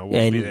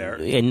 We'll be there.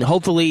 And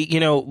hopefully,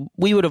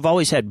 we would have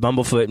always had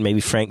Bumblefoot and maybe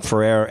Frank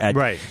Ferrer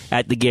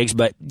at the gigs,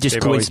 but just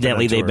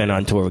coincidentally, they've been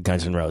on tour with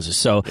Guns N' Roses.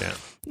 So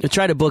we'll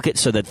try to book it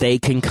so that they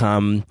can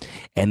come,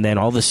 and then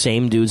all the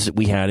same dudes that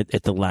we had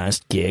at the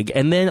last gig,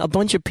 and then a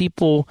bunch of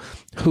people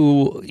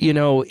who,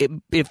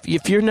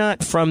 if you're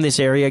not from this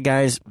area,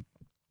 guys,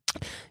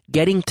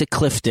 getting to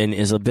Clifton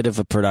is a bit of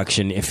a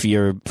production if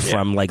you're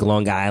from like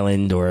Long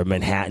Island or a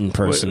Manhattan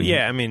person. Well,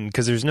 yeah, I mean,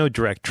 because there's no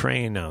direct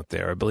train out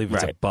there. I believe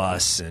it's a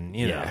bus, and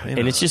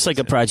and it's just like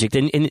a project.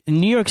 And in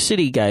New York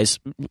City, guys,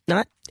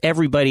 not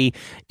everybody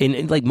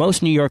like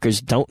most New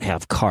Yorkers don't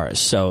have cars,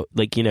 so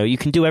you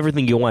can do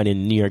everything you want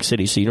in New York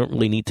City, so you don't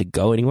really need to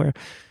go anywhere.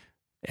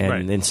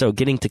 And so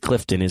getting to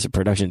Clifton is a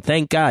production.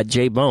 Thank God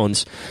Jay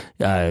Bones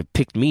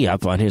picked me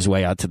up on his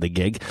way out to the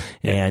gig,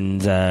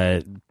 and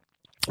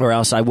or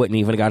else I wouldn't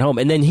even have got home.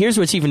 And then here's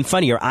what's even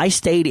funnier. I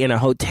stayed in a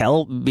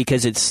hotel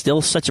because it's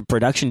still such a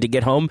production to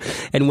get home.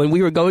 And when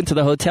we were going to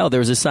the hotel, there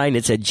was a sign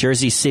that said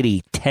Jersey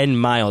City, 10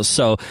 miles.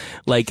 So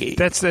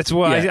that's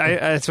what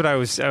that's what I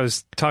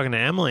was talking to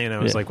Emily, and I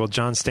was like, well,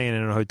 John's staying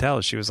in a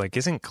hotel. She was like,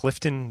 isn't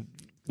Clifton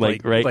right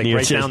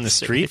down the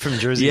street from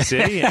Jersey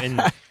City?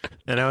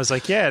 And I was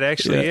like, yeah, it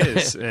actually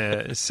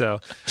is. So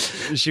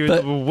she was,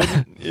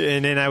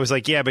 and then I was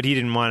like, yeah, but he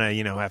didn't want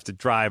to, have to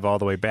drive all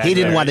the way back. He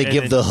didn't want to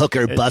give the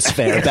hooker bus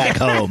fare back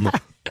home.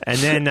 And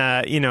then,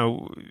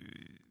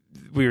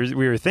 we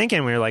were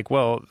thinking, we were like,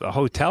 well, a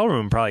hotel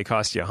room probably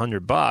cost you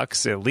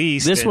 $100 at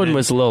least. This one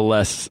was a little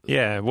less.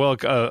 Yeah, well,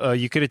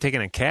 you could have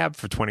taken a cab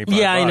for $25.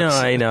 Yeah,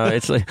 I know.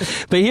 It's like,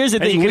 but here's the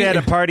thing: you could have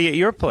had a party at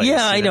your place.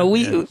 Yeah, I know.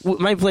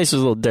 My place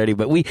was a little dirty,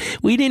 but we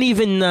didn't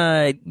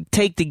even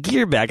take the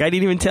gear back. I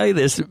didn't even tell you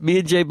this. Me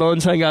and Jay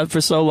Bones hung out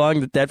for so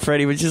long that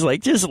Freddie was just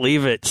like, just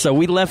leave it. So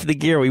we left the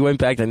gear. We went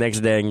back the next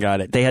day and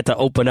got it. They had to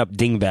open up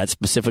Dingbat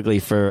specifically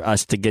for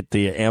us to get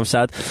the amps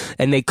out,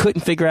 and they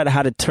couldn't figure out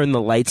how to turn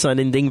the lights on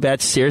in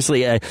Dingbat.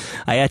 Seriously, I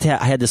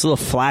had this little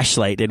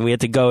flashlight, and we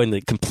had to go in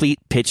the complete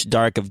pitch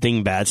dark of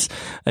Dingbats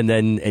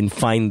and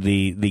find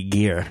the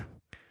gear,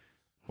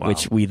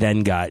 which we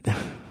then got,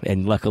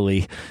 and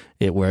luckily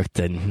it worked,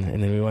 and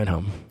then we went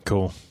home.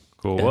 Cool.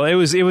 Well, it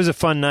was a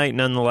fun night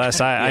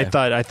nonetheless. I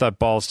thought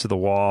Balls to the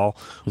Wall.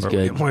 Was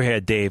good. We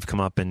had Dave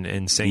come up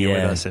and sing it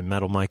with us, and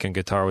Metal Mike and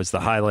guitar was the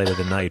highlight of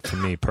the night for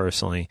me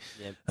personally.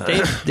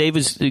 Dave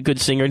is a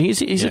good singer, and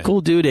he's a cool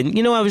dude.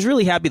 And I was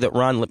really happy that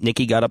Ron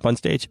Lipnicki got up on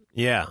stage.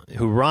 Yeah,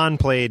 Ron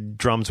played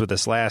drums with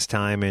us last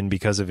time, and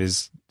because of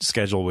his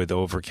schedule with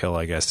Overkill,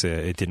 I guess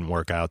it didn't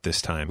work out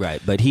this time.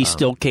 Right, but he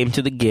still came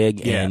to the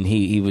gig, and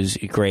he was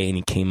great, and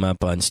he came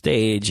up on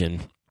stage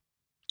and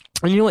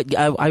you know what?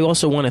 I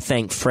also want to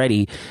thank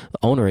Freddie, the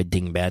owner of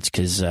Dingbats,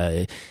 because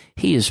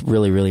he is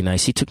really, really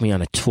nice. He took me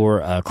on a tour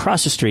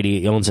across the street.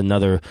 He owns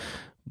another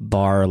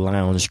bar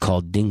lounge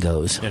called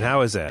Dingoes. And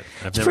how is that?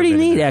 It's pretty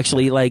neat,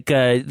 actually. Like,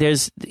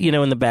 there's,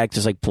 in the back,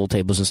 there's like pool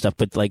tables and stuff,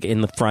 but like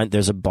in the front,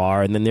 there's a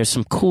bar, and then there's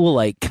some cool,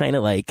 like, kind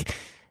of like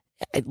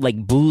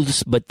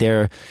booths, but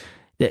they're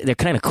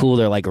kind of cool.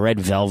 They're like red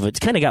velvet. It's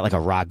kind of got like a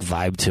rock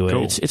vibe to it.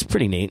 Cool. It's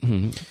pretty neat.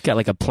 Got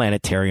like a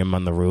planetarium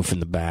on the roof in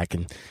the back,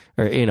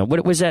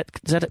 what was that?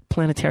 Is that a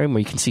planetarium where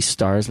you can see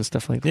stars and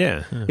stuff like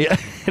that? Yeah.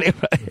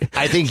 Anyway,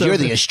 I think you're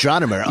the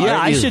astronomer. Yeah,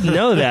 I should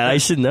know that. I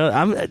should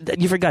know.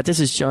 You forgot. This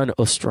is John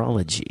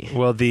Astrology.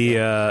 Well, the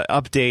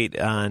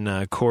update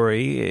on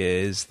Corey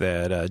is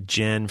that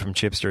Jen from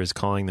Chipster is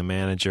calling the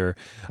manager.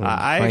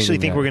 I actually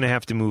think we're going to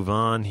have to move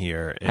on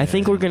here. I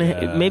think we're going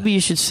to. Maybe you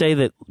should say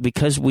that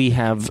because we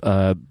have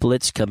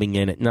Blitz coming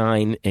in at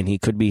 9, and he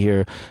could be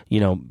here,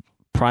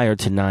 prior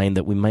to 9,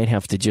 that we might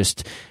have to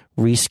just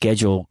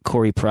reschedule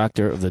Corey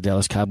Proctor of the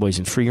Dallas Cowboys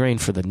and Free Reign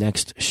for the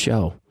next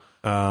show.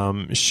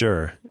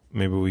 Sure.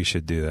 Maybe we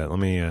should do that. Let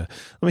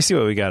me see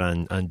what we got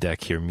on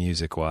deck here,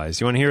 music wise.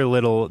 You want to hear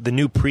the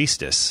new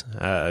Priestess?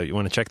 You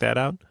want to check that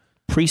out?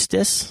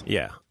 Priestess?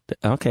 Yeah.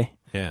 Okay.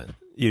 Yeah.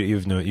 You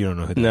don't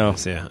know who that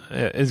is. Yeah.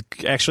 It's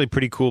actually a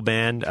pretty cool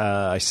band.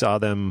 I saw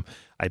them,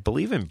 I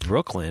believe, in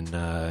Brooklyn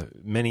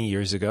many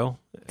years ago.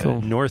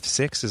 Cool. North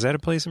 6. Is that a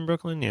place in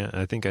Brooklyn? Yeah,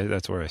 I think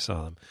that's where I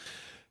saw them.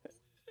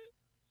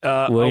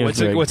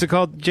 What's it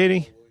called,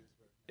 JD?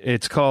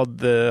 It's called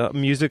the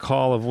Music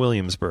Hall of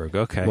Williamsburg.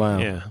 Okay. Wow.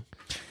 Yeah.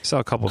 Saw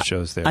a couple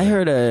shows there. I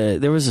heard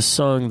there was a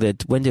song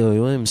that Wendy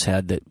Williams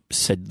had that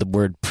said the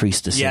word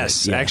priestess.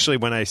 Yes, actually,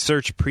 when I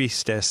search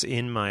priestess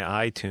in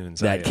my iTunes,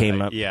 that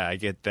came up. Yeah, I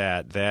get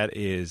that. That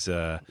is.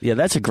 Yeah,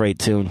 that's a great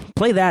tune.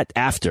 Play that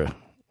after,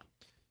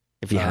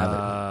 if you have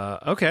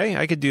it. Okay,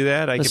 I could do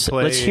that.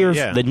 Let's hear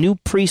the new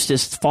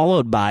Priestess,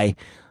 followed by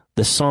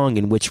the song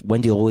in which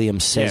Wendy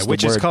Williams says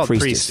which the word is called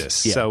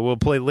Priestess. Yeah. So we'll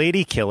play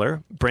Lady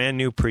Killer, brand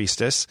new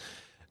Priestess.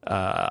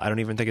 I don't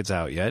even think it's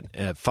out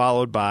yet.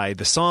 Followed by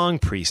the song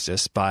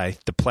Priestess by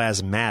the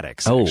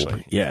Plasmatics.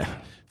 Actually. Yeah.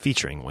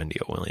 Featuring Wendy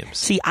O. Williams.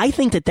 See, I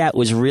think that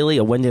was really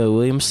a Wendy O.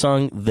 Williams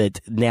song that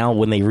now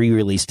when they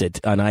re-released it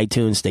on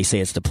iTunes, they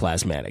say it's the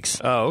Plasmatics.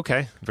 Oh,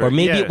 okay. Or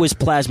maybe it was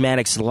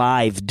Plasmatics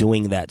live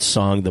doing that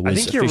song that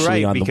was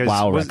officially on the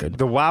WoW record.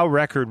 The WoW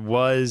record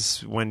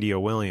was Wendy O.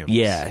 Williams.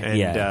 Yeah,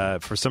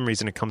 and for some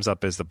reason it comes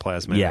up as the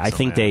Plasmatics. Yeah, I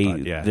think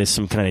there's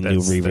some kind of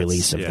new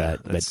re-release of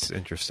that. That's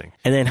interesting.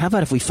 And then how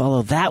about if we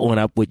follow that one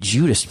up with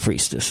Judas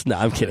Priestess? No,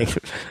 I'm kidding.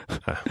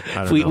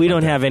 We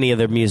don't have any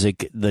other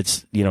music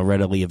that's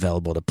readily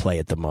available to play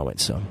at the moment.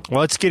 So, well,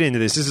 let's get into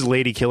this. This is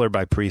Lady Killer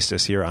by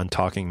Priestess here on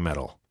Talking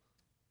Metal,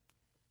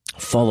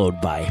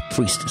 followed by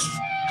Priestess.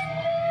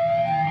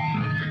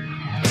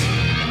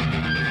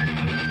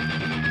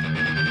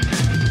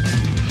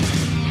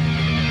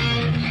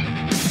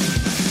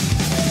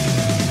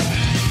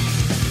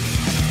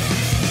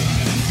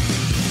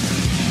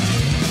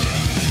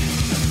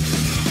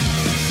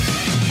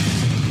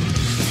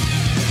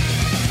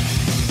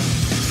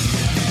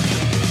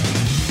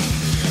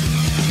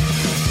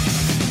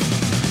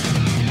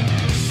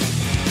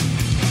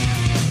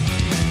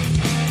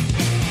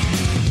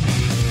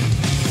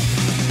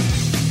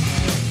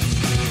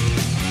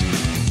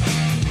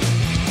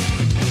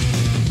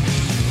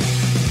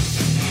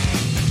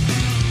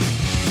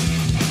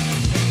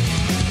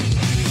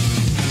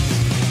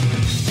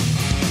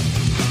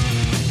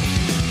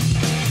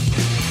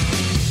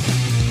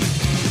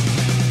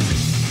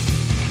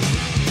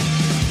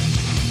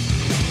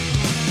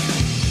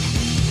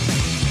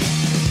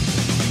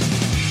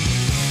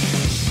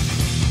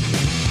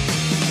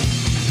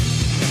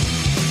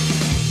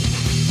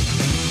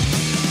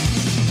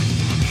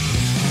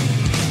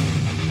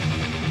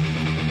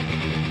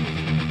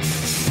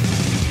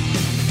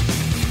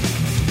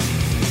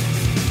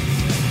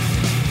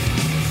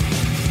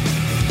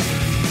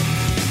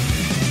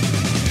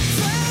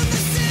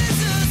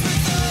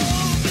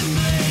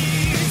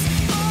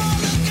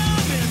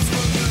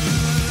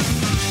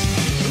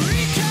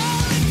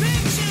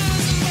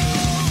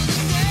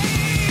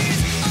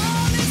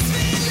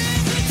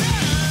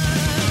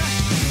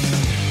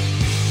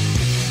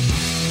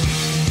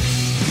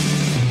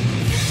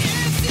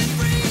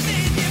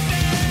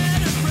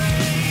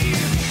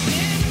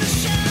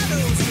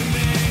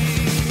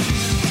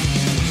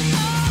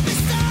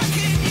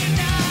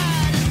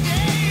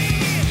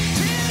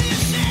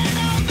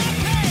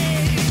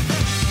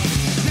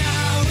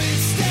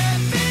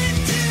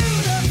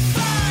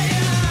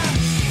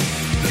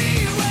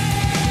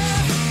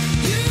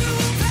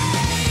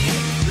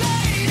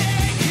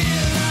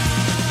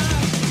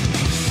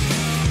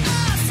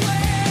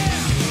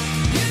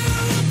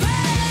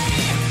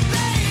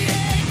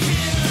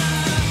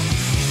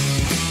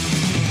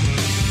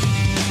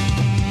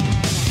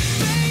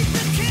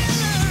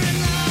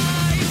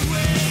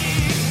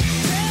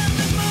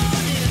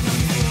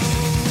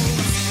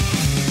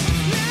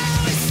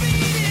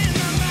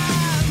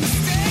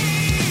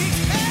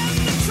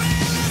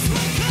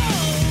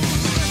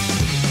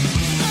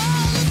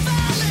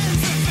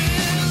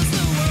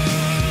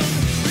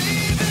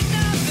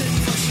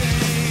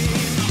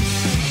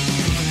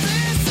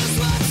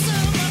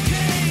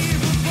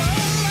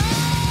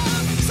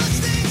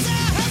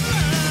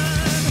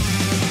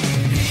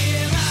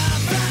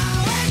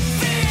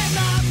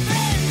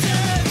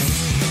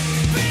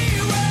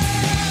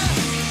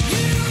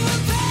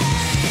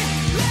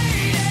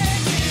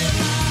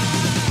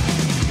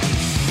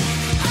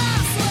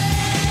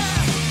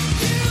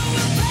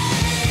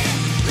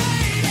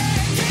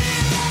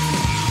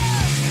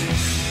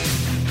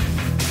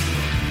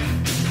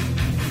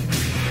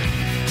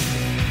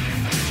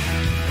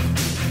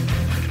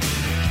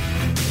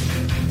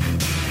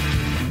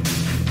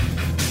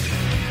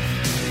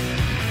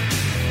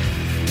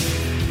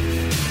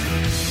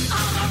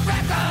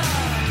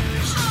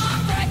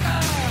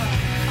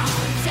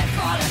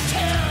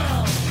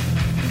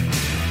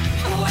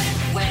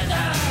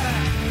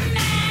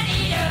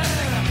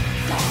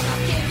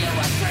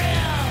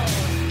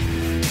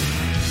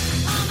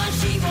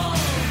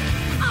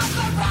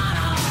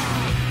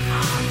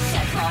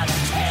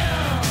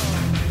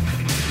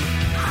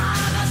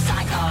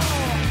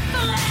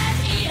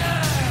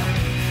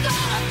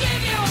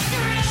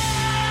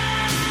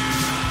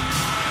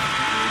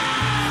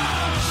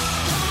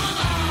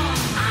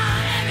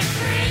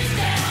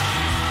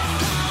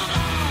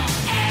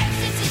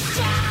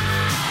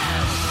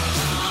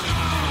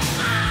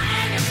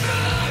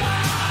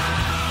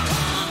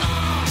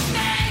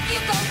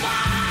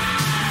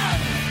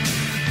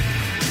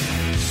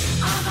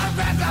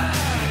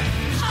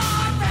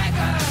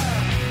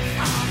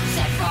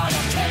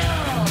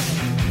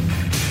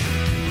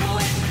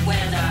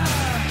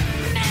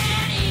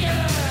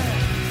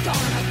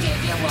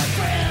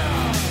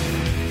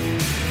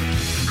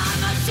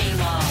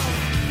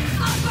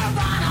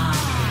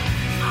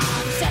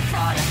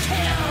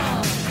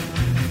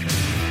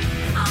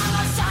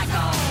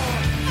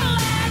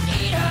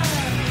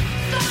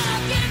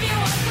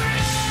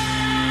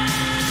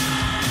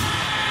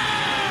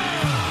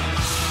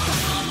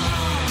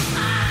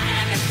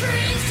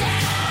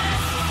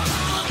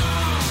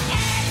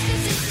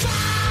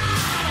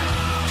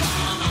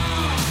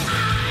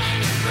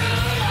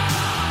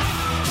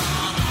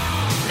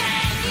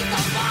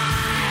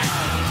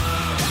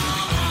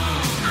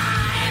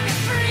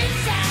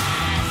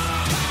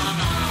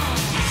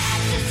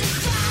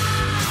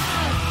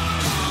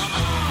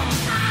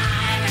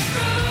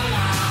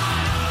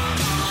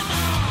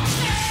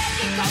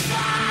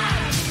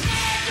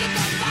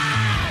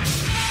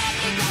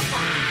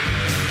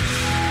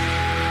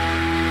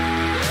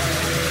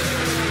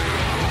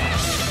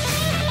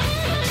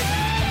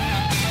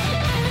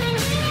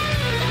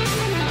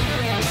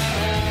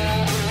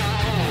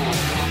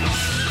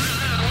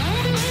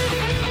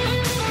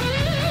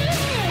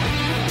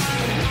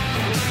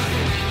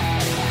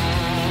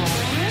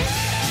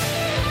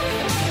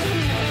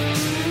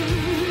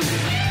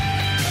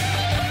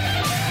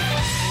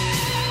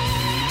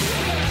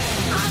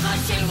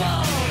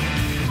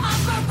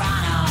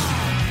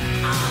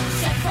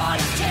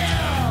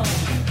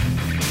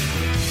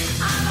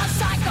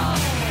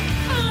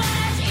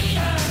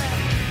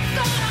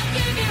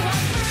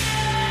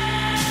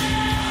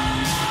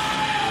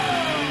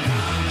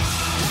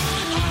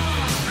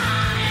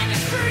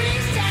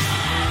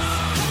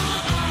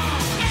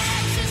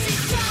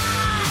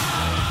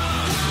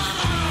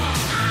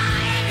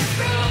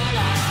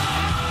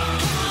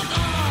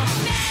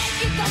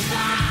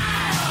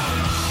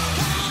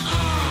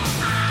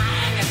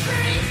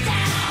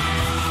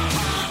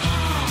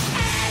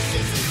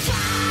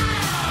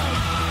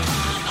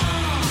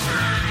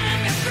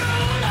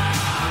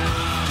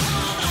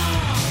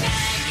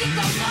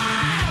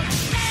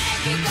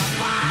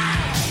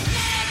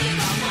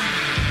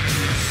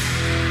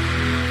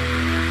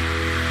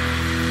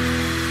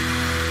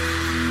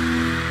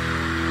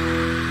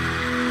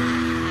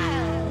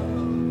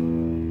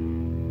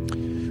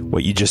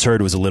 What you just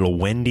heard was a little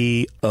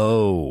Wendy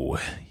O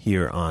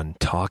here on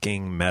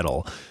Talking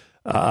Metal.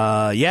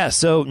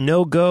 So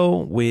no go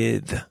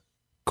with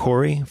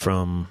Corey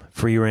from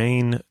Free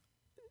Reign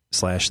 /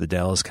 the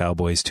Dallas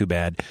Cowboys. Too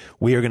bad.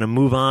 We are going to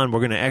move on. We're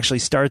going to actually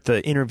start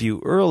the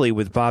interview early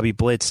with Bobby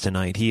Blitz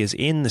tonight. He is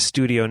in the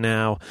studio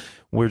now.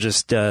 We're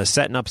just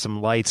setting up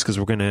some lights because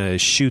we're going to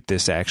shoot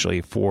this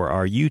actually for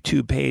our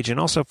YouTube page and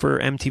also for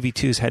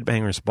MTV2's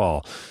Headbangers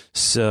Ball.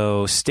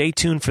 So stay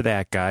tuned for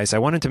that, guys. I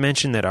wanted to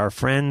mention that our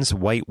friends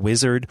White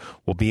Wizard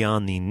will be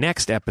on the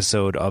next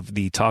episode of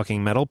the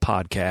Talking Metal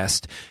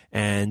podcast,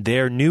 and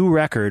their new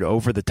record,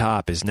 Over the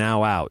Top, is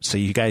now out. So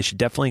you guys should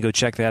definitely go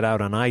check that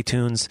out on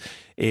iTunes.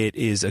 It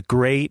is a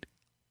great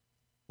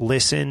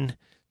listen,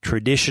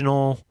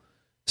 traditional,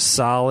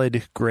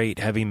 solid, great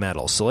heavy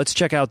metal. So let's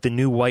check out the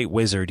new White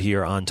Wizard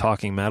here on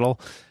Talking Metal,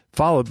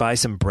 followed by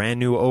some brand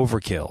new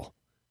Overkill.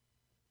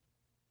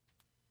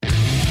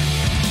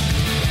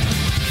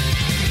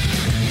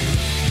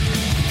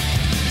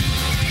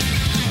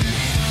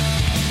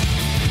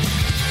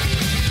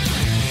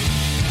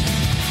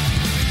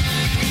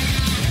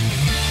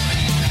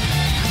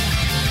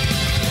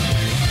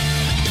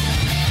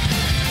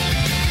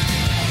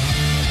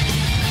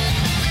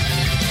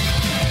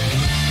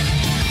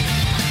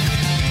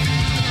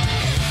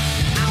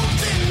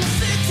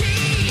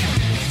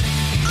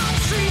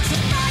 Streets of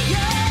fire,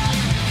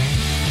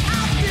 I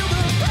feel the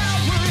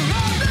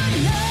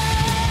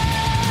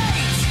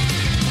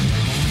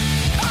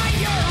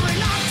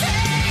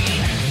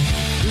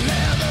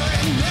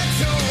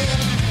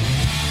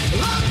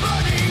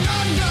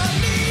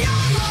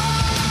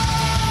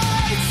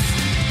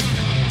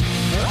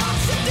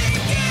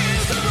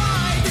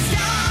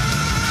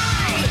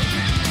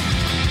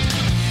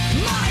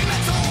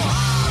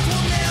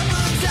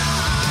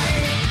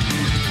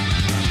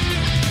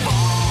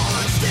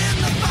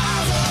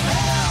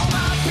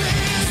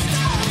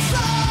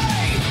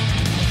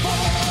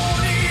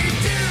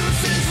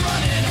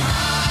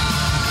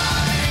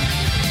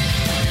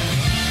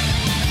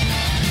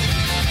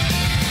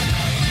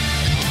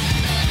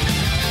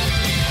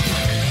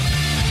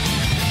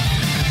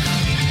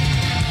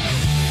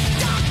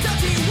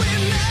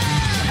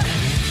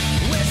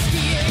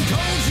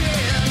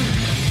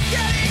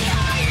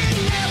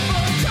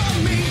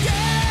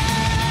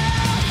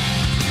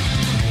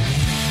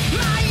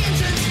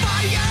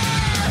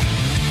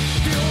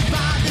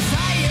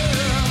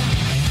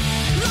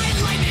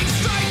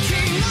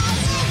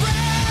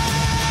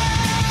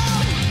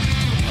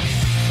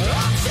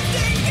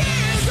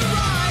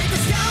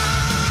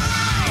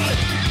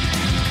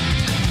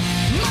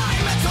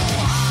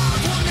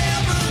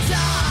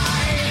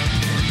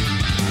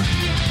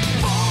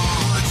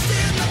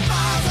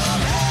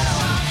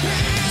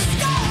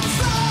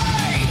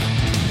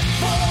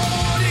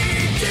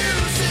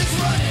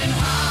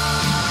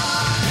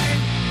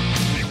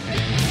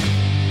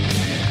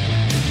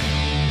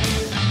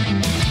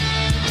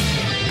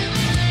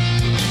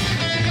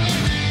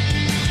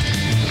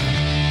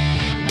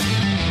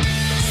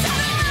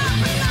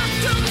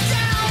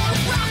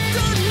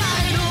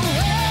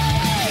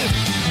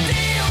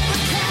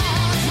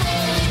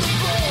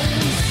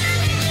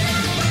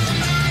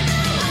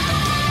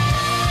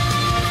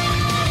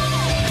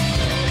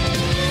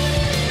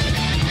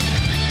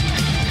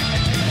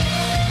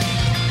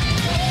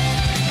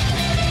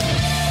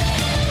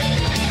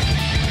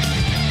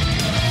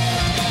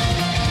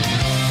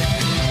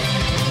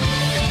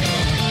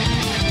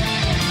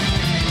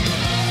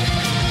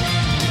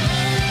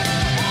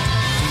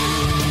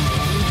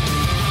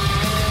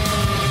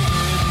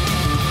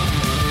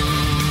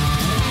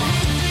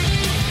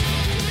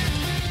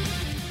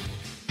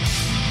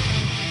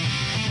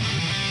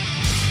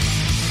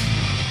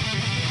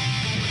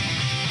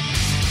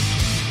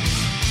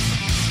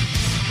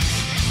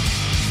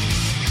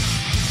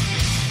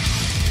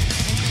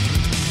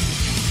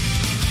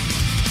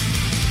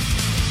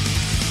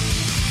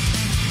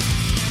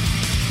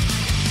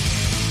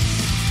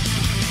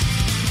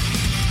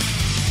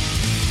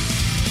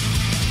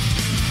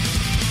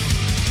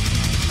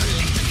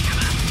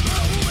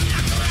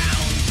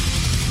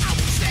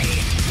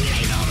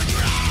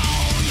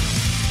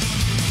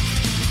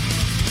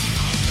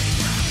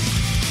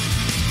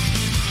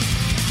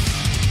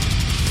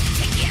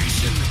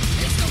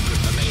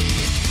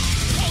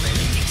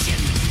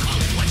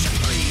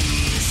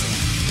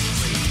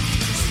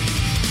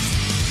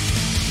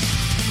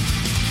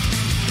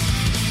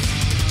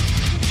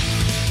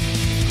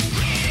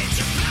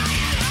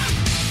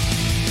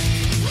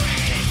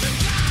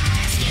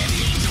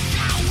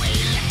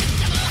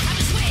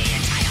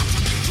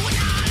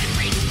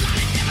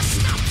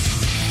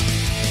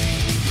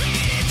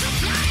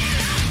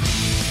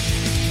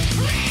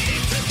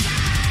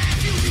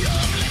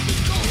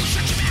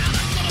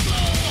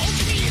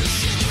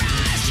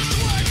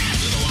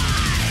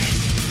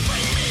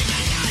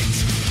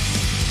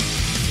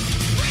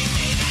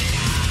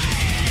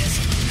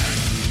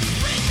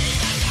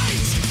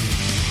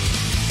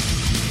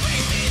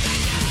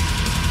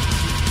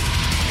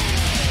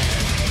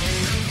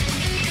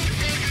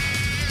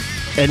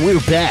And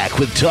we're back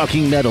with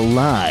Talking Metal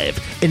Live.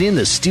 And in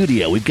the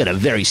studio, we've got a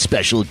very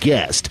special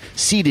guest.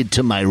 Seated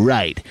to my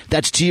right,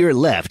 that's to your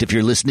left if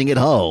you're listening at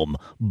home,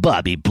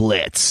 Bobby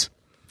Blitz.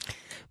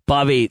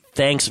 Bobby,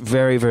 thanks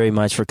very, very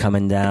much for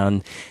coming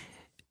down.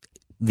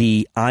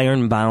 The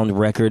Ironbound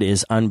record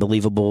is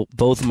unbelievable.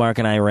 Both Mark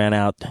and I ran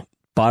out,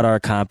 bought our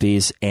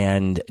copies,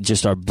 and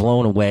just are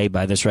blown away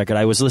by this record.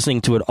 I was listening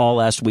to it all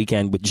last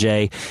weekend with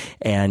Jay,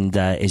 and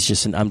it's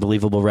just an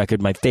unbelievable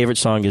record. My favorite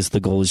song is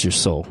The Goal Is Your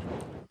Soul.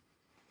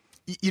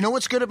 You know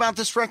what's good about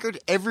this record?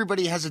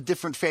 Everybody has a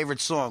different favorite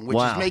song, which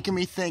is making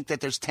me think that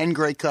there's 10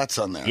 great cuts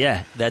on there.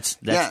 Yeah, that's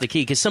the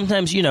key. Because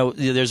sometimes,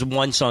 there's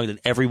one song that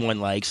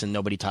everyone likes and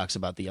nobody talks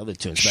about the other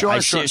tunes. Sure.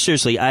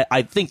 Seriously,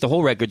 I think the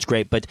whole record's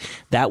great, but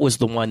that was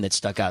the one that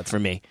stuck out for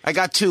me. I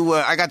got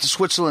to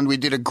Switzerland. We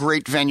did a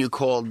great venue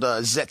called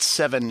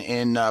Z7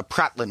 in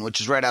Prattlin, which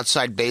is right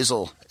outside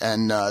Basel.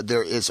 And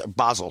there is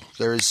Basel.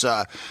 There is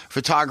a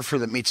photographer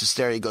that meets us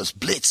there. He goes,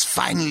 "Blitz,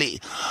 finally,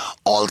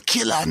 all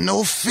killer,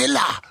 no filler."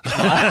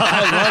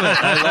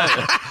 I love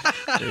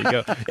it. There you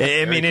go.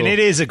 I mean, cool. And it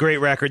is a great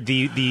record.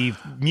 The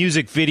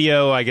music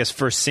video, I guess,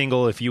 first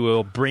single, if you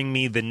will, "Bring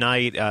Me the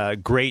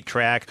Night," great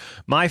track.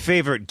 My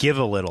favorite, "Give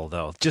a Little,"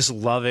 though. Just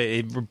love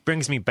it. It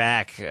brings me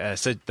back,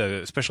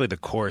 especially the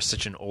chorus,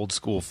 such an old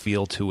school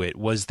feel to it.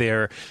 Was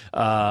there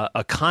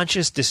a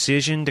conscious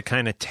decision to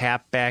kind of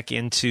tap back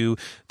into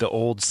the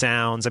old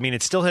sounds? I mean,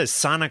 it still has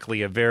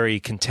sonically a very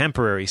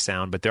contemporary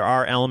sound, but there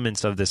are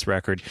elements of this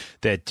record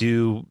that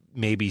do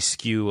maybe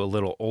skew a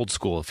little old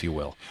school, if you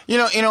will.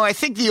 I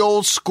think the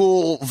old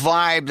school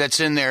vibe that's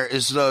in there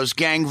is those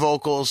gang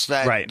vocals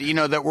that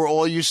that we're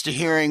all used to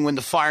hearing when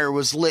the fire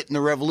was lit and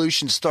the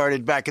revolution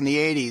started back in the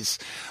 80s.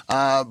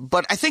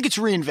 But I think it's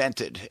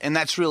reinvented, and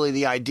that's really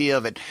the idea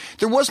of it.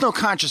 There was no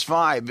conscious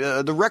vibe.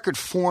 The record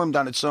formed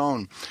on its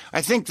own.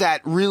 I think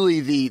that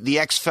really the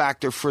X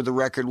factor for the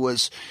record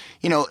was,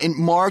 in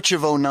March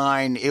of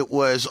 2009, it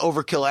was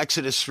Overkill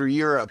Exodus for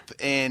Europe.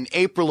 In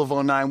April of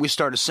 2009, we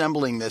started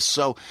assembling this.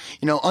 So,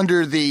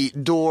 under the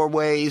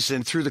doorways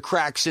and through the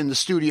cracks in the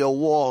studio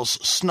walls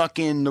snuck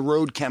in the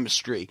Road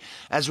Chemistry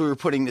as we were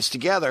putting this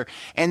together.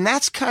 And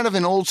that's kind of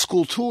an old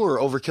school tour,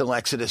 Overkill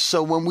Exodus.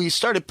 So when we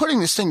started putting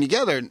this thing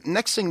together,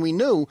 next thing we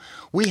knew,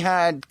 we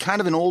had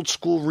kind of an old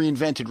school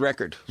reinvented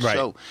record. Right.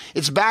 So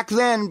it's back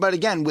then, but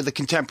again, with a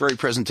contemporary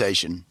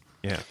presentation.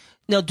 Yeah.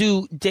 Now,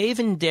 do Dave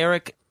and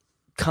Derek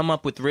come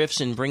up with riffs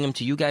and bring them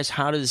to you guys?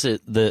 How does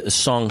the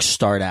song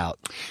start out?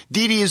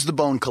 Dee Dee is the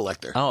bone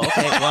collector. Oh,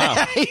 okay.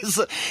 Wow.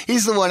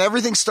 he's the one.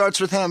 Everything starts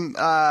with him,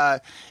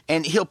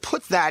 and he'll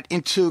put that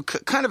into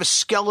kind of a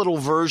skeletal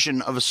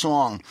version of a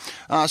song.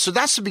 So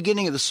that's the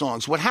beginning of the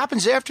songs. What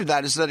happens after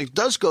that is that it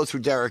does go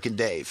through Derek and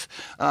Dave,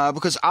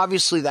 because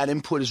obviously that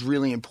input is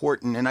really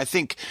important. And I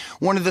think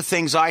one of the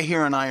things I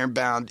hear on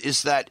Ironbound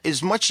is that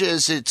as much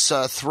as it's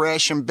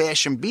thrash and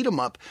bash and beat 'em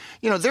up,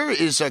 there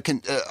is a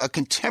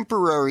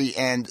contemporary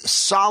and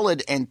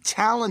solid and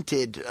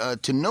talented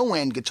to no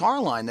end guitar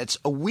line that's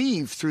a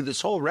weave through this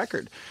whole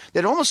record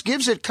that almost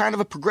gives it kind of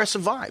a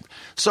progressive vibe.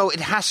 So it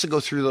has to go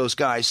through those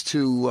guys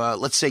to,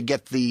 let's say,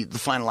 get the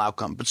final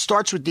outcome. But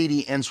starts with Dee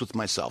Dee, ends with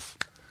myself.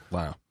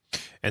 Wow.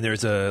 And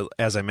there's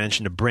as I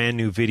mentioned, a brand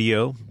new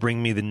video,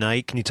 "Bring Me the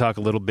Night." Can you talk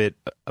a little bit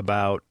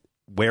about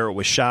where it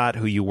was shot,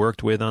 who you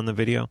worked with on the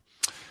video?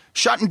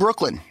 Shot in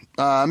Brooklyn.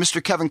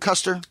 Mr. Kevin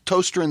Custer,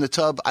 Toaster in the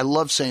Tub. I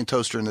love saying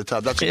Toaster in the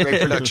Tub. That's a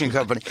great production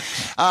company.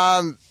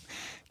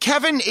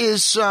 Kevin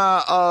is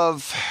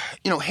of,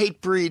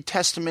 Hatebreed,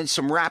 Testament,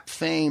 some rap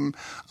fame.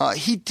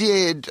 He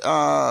did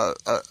a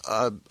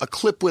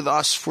clip with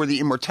us for the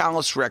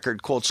Immortalis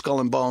record called Skull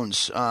and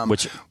Bones.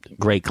 Which,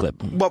 great clip.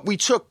 But we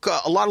took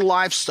a lot of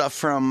live stuff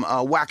from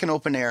Whackin'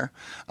 Open Air,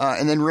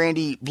 and then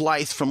Randy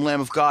Blythe from Lamb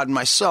of God and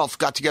myself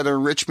got together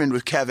in Richmond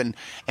with Kevin,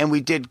 and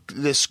we did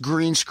this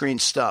green screen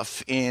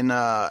stuff in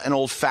an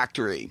old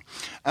factory.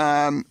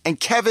 And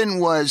Kevin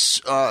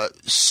was,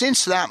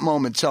 since that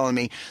moment, telling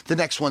me, the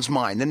next one's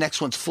mine. The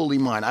next one's fully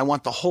mine. I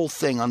want the whole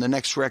thing on the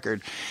next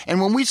record. And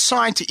when we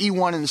signed to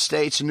E1 in the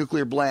States and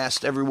Nuclear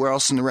Blast everywhere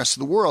else in the rest of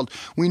the world,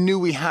 we knew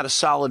we had a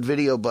solid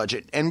video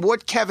budget. And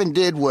what Kevin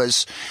did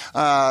was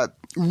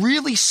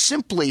really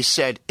simply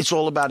said, it's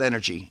all about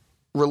energy,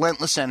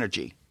 relentless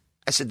energy.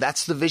 I said,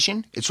 that's the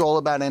vision. It's all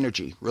about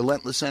energy,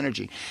 relentless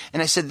energy.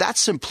 And I said, that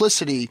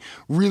simplicity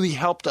really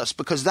helped us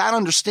because that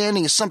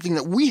understanding is something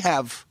that we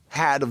have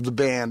had of the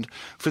band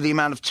for the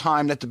amount of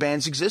time that the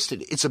band's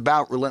existed. It's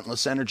about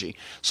relentless energy.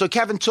 So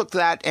Kevin took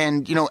that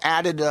and,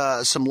 added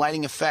some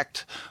lighting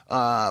effect,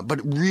 but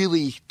it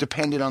really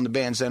depended on the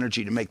band's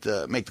energy to make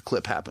the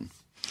clip happen.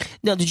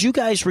 Now, did you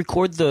guys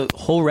record the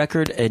whole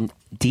record in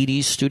Dee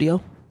Dee's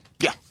studio?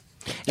 Yeah.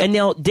 And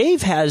now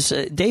Dave is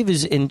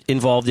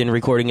involved in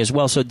recording as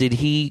well. So did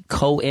he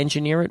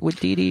co-engineer it with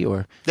Dee Dee,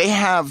 or they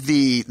have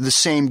the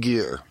same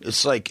gear?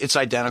 It's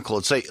identical.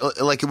 It's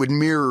like it would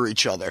mirror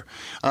each other.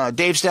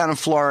 Dave's down in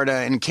Florida,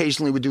 and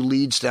occasionally we do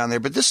leads down there.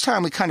 But this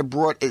time we kind of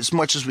brought as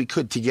much as we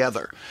could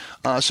together.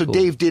 So cool.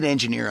 Dave did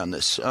engineer on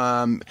this,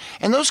 and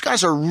those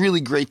guys are a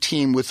really great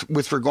team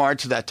with regard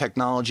to that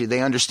technology.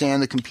 They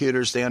understand the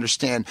computers. They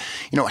understand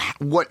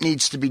what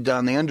needs to be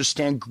done. They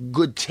understand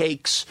good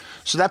takes.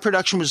 So that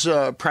production was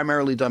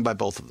primarily done by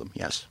both of them,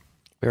 yes.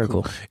 Very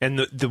cool. And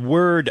the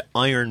word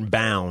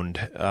Ironbound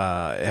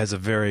has a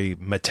very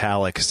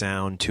metallic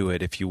sound to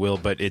it, if you will,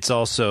 but it's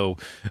also,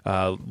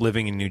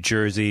 living in New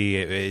Jersey,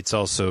 it's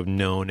also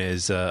known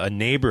as a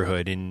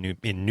neighborhood in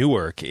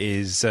Newark.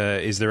 Is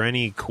there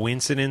any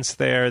coincidence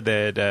there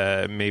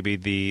that maybe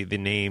the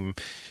name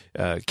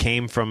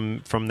came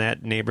from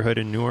that neighborhood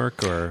in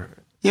Newark, or...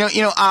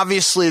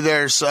 Obviously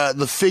there's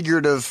the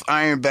figurative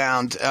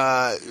Ironbound,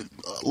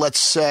 let's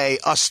say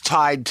us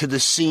tied to the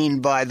scene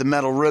by the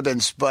metal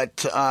ribbons,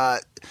 but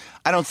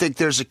I don't think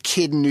there's a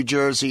kid in New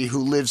Jersey who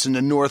lives in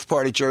the north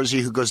part of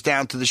Jersey who goes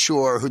down to the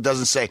shore who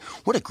doesn't say,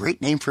 what a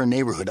great name for a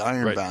neighborhood,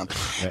 Ironbound.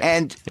 Right.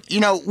 And,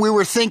 we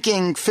were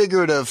thinking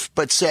figurative,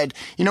 but said,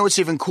 what's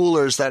even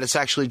cooler is that it's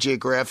actually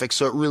geographic,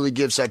 so it really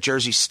gives that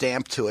Jersey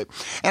stamp to it.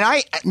 And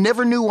I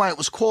never knew why it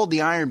was called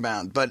the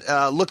Ironbound, but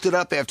looked it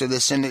up after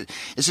this, and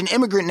it's an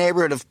immigrant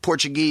neighborhood of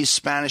Portuguese,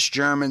 Spanish,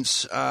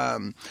 Germans,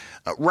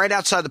 right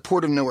outside the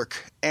port of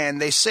Newark.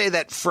 And they say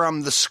that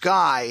from the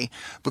sky,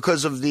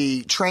 because of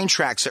the train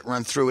tracks that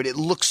run through it, it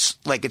looks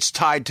like it's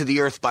tied to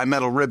the earth by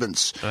metal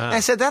ribbons. And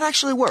I said, that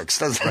actually works,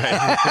 doesn't it?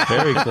 Right.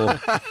 Very cool.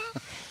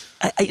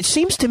 It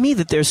seems to me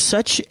that there's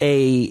such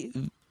a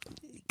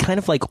kind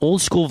of like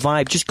old school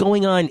vibe just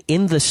going on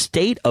in the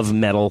state of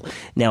metal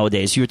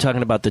nowadays. You were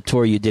talking about the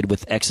tour you did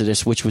with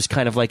Exodus, which was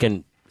kind of like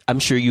I'm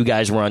sure you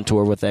guys were on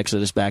tour with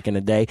Exodus back in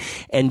the day.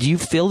 And do you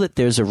feel that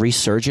there's a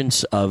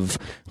resurgence of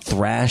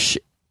thrash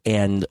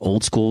and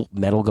old school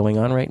metal going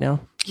on right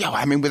now? Yeah,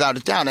 I mean, without a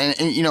doubt.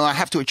 And I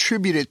have to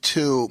attribute it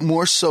to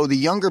more so the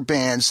younger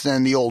bands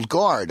than the old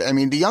guard. I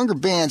mean, the younger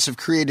bands have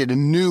created a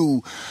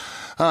new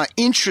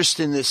interest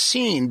in this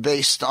scene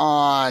based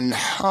on,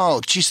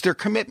 their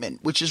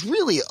commitment, which is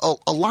really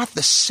a lot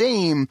the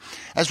same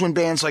as when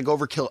bands like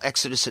Overkill,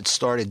 Exodus had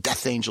started,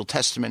 Death Angel,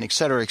 Testament, et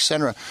cetera, et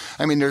cetera.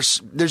 I mean,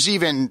 there's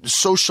even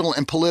social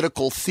and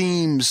political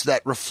themes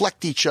that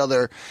reflect each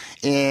other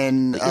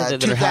in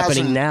that are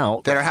happening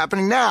now. That are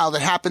happening now,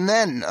 that happened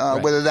then,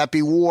 right. Whether that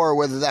be war,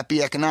 whether that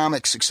be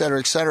economics, et cetera,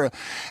 et cetera.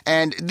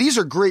 And these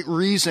are great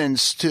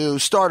reasons to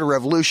start a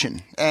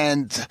revolution.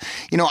 And,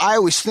 I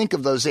always think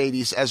of those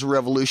 80s as a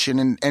revolution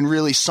and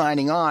really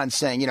signing on,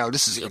 saying,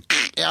 this is,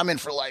 I'm in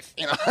for life.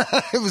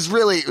 It was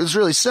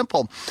really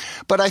simple.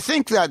 But I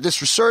think that this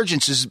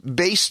resurgence is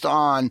based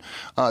on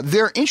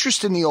their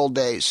interest in the old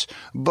days,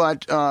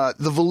 but the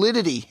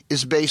validity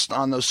is based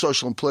on those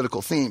social and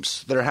political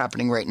themes that are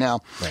happening right now.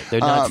 Right. They're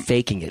not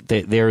faking it.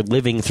 They're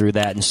living through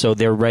that, and so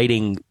they're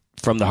writing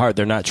from the heart.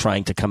 They're not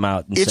trying to come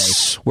out and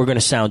say, we're going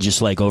to sound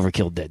just like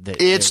Overkill did.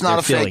 It's not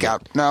a fake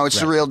out. No, it's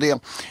the real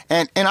deal.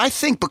 And I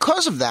think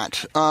because of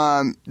that,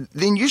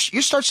 then you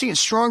start seeing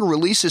stronger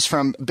releases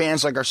from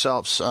bands like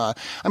ourselves.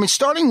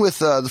 Starting with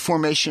the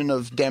formation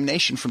of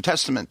Damnation from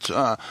Testament,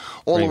 all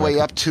the way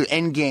up to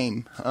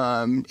Endgame,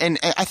 and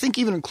I think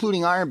even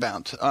including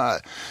Ironbound,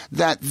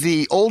 that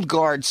the old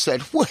guard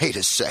said, wait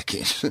a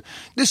second,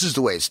 this is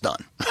the way it's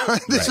done.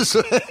 This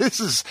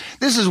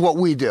is what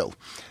we do.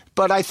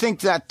 But I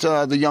think that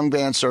the young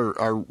bands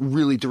are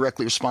really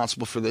directly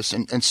responsible for this,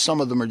 and some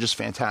of them are just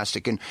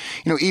fantastic. And,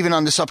 even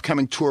on this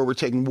upcoming tour, we're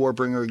taking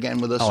Warbringer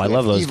again with us. Oh, I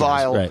love those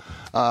guys.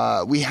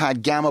 Right. We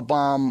had Gamma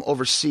Bomb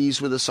overseas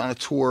with us on a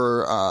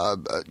tour.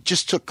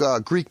 Just took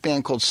a Greek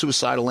band called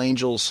Suicidal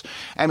Angels.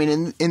 I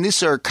mean, and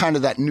these are kind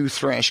of that new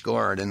thrash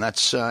guard, and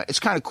that's it's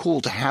kind of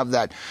cool to have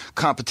that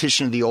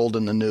competition of the old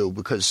and the new,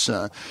 because,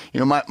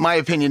 my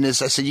opinion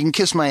is, I said, you can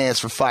kiss my ass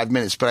for 5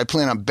 minutes, but I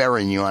plan on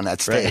burying you on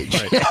that stage.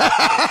 Right.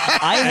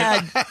 I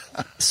had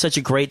such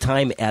a great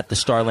time at the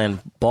Starland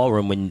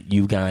Ballroom when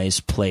you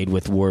guys played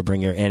with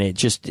Warbringer, and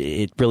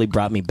it really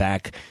brought me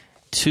back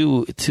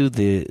to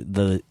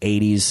the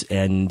 80s,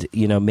 and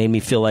made me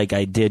feel like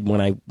I did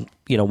when I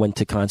went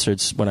to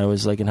concerts when I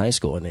was like in high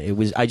school,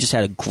 and I just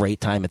had a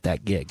great time at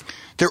that gig.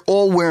 They're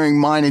all wearing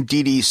mine and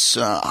Dee Dee's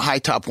high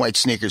top white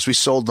sneakers. We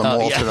sold them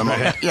all to them.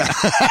 Yeah.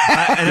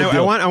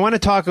 I want to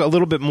talk a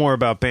little bit more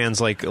about bands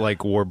like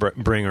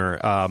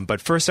Warbringer, but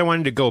first I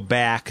wanted to go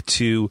back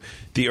to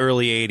the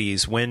early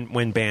 80s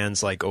when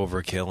bands like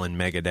Overkill and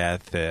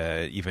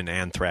Megadeth, even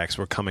Anthrax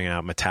were coming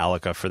out,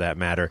 Metallica for that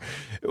matter.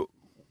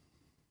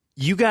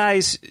 You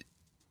guys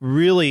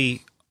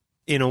really,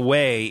 in a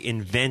way,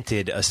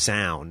 invented a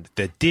sound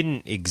that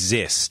didn't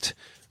exist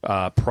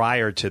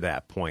prior to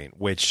that point,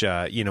 which,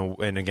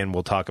 and again,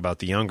 we'll talk about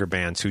the younger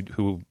bands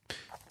who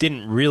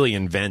didn't really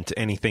invent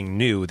anything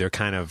new. They're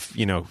kind of,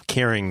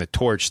 carrying the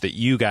torch that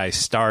you guys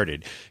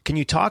started. Can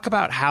you talk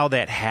about how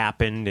that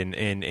happened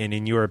and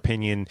in your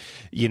opinion,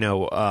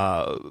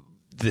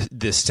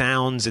 the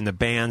sounds and the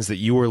bands that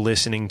you were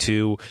listening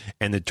to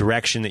and the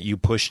direction that you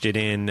pushed it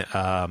in,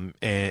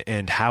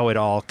 and how it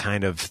all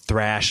kind of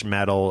thrash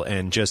metal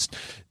and just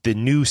the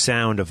new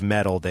sound of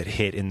metal that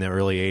hit in the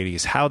early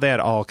 80s, how that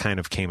all kind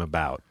of came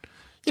about.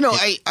 You know,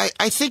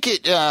 I think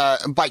it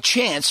by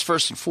chance,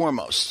 first and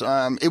foremost.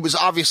 It was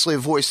obviously a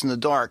voice in the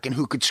dark and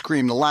who could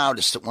scream the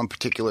loudest at one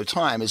particular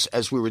time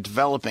as we were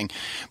developing.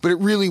 But it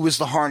really was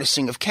the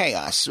harnessing of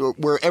chaos,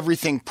 where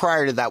everything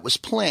prior to that was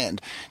planned.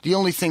 The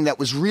only thing that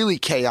was really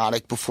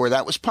chaotic before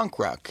that was punk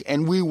rock.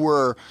 And we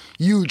were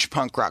huge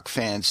punk rock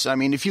fans. I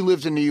mean, if you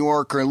lived in New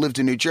York or lived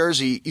in New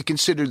Jersey, you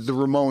considered the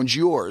Ramones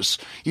yours.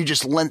 You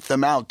just lent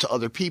them out to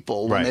other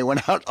people when they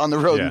went out on the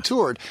road and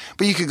toured.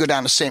 But you could go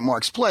down to St.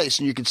 Mark's Place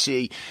and you could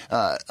see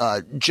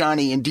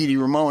Johnny and Dee Dee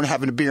Ramone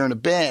having a beer in a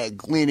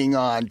bag, leaning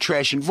on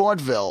Trash and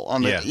Vaudeville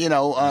on the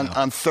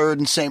on 3rd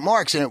and St.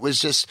 Mark's, and it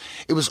was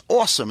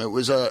awesome. It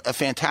was a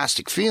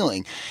fantastic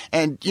feeling.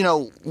 And you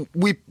know,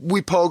 we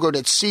pogoed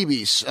at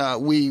CB's.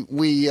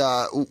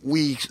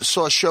 We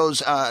saw shows.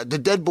 The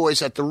Dead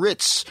Boys at the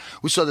Ritz.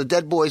 We saw the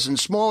Dead Boys in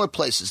smaller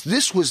places.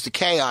 This was the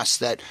chaos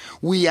that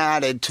we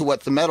added to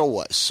what the metal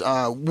was.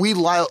 We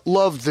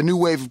loved the new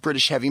wave of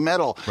British heavy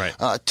metal,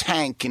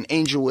 Tank and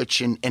Angel Witch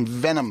and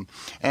Venom.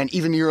 And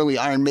even the early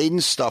Iron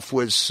Maiden stuff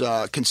was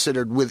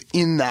considered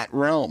within that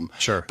realm.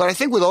 Sure. But I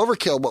think with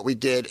Overkill, what we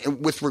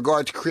did with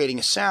regard to creating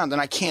a sound,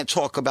 and I can't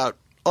talk about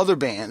other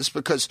bands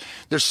because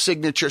there's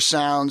signature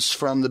sounds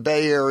from the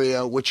Bay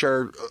Area, which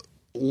are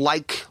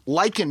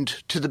likened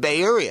to the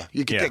Bay Area.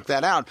 You can take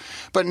that out.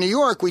 But in New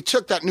York, we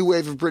took that new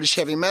wave of British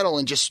heavy metal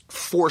and just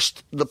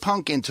forced the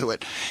punk into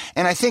it.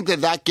 And I think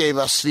that gave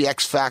us the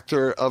X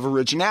factor of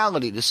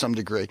originality to some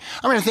degree.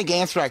 I mean, I think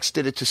Anthrax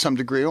did it to some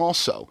degree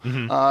also.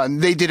 Mm-hmm.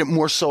 They did it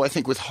more so, I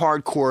think, with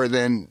hardcore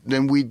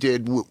than we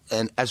did,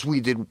 and as we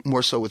did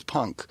more so with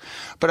punk.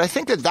 But I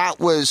think that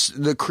was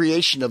the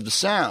creation of the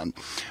sound.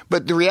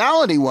 But the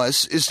reality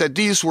is that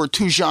these were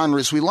two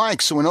genres we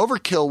liked. So when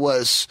Overkill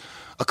was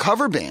a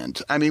cover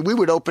band, I mean, we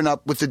would open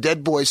up with the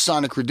Dead Boys'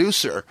 Sonic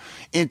Reducer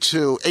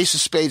into Ace of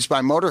Spades by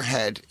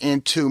Motorhead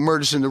into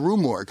Murders in the Rue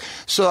Morgue.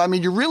 So, I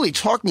mean, you're really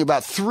talking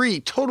about three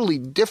totally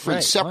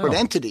different separate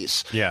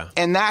entities. Yeah.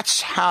 And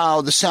that's how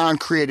the sound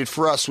created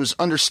for us, was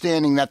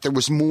understanding that there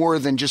was more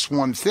than just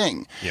one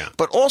thing. Yeah.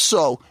 But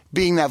also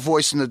being that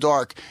voice in the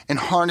dark and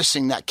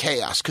harnessing that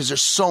chaos, because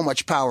there's so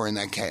much power in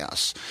that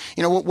chaos.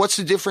 You know, what's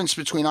the difference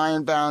between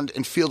Ironbound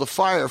and Field of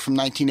Fire from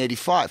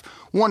 1985?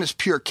 One is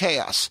pure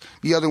chaos.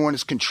 The other one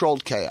is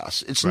controlled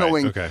chaos. It's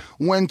knowing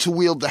when to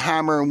wield the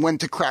hammer and when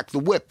to crack the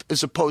whip,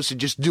 as opposed to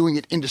just doing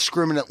it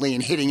indiscriminately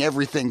and hitting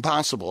everything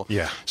possible.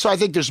 Yeah. So I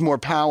think there's more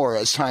power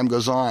as time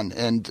goes on,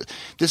 and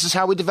this is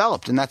how we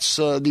developed, and that's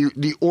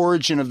the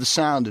origin of the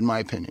sound, in my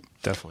opinion.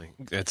 Definitely.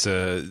 That's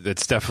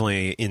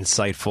definitely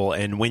insightful.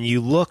 And when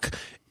you look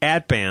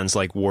at bands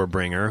like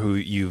Warbringer, who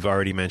you've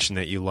already mentioned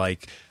that you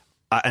like,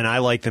 and I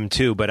like them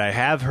too, but I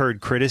have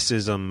heard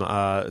criticism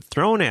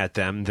thrown at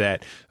them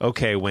that,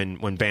 okay,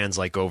 when bands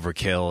like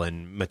Overkill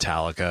and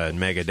Metallica and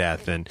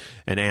Megadeth and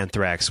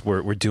Anthrax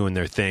were doing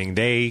their thing,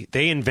 they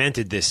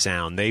invented this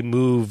sound. They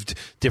moved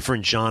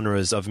different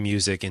genres of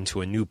music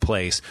into a new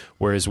place,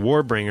 whereas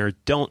Warbringer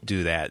don't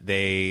do that.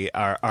 They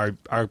are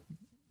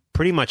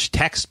pretty much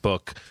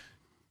textbook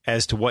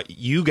as to what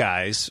you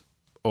guys,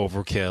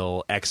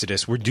 Overkill,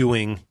 Exodus, were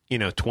doing,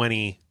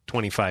 20,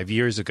 25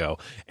 years ago.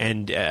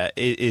 And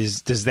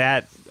does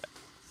that,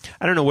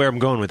 I don't know where I'm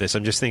going with this.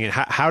 I'm just thinking,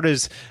 how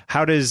does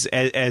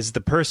as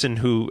the person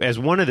who, as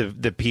one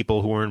of the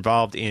people who are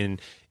involved in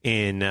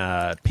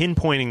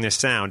pinpointing this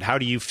sound, how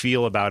do you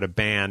feel about a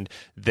band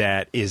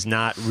that is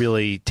not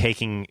really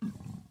taking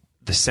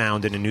the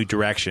sound in a new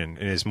direction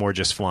and is more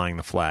just flying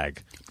the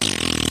flag?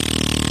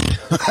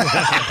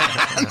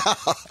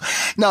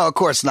 No, of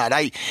course not.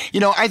 I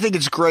think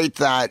it's great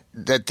that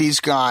these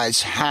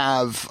guys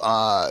have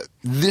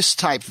this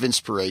type of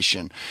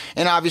inspiration.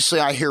 And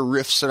obviously I hear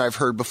riffs that I've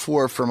heard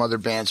before from other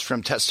bands,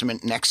 from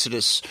Testament and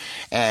Exodus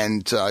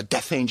and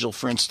Death Angel,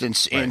 for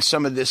instance, in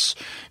some of this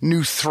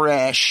new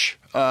thrash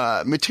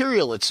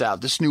material that's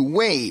out, this new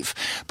wave.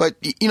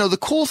 But, the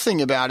cool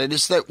thing about it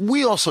is that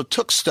we also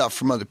took stuff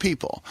from other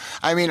people.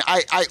 I mean,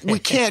 we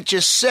can't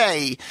just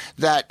say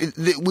that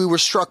we were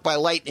struck by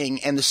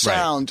lightning and the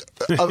sound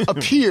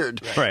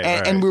appeared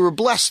and we were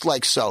blessed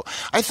like so.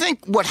 I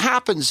think what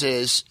happens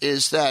is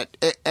that,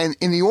 and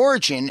in the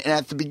origin and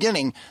at the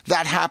beginning,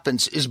 that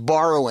happens is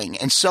borrowing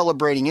and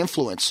celebrating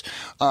influence,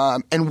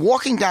 and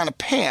walking down a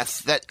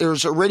path that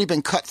has already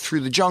been cut through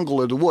the jungle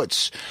or the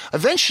woods.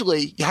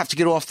 Eventually, you have to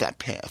get off that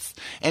path.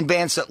 And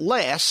bands that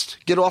last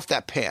get off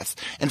that path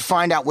and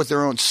find out what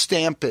their own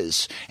stamp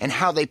is and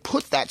how they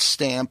put that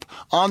stamp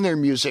on their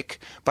music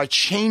by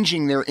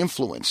changing their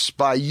influence,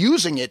 by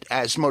using it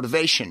as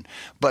motivation,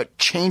 but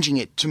changing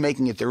it to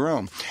making it their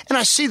own. And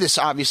I see this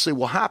obviously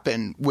will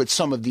happen with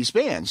some of these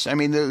bands. I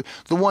mean, the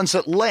ones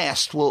that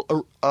last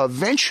will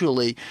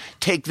eventually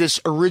take this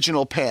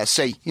original path,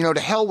 say, to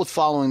hell with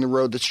following the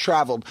road that's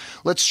traveled.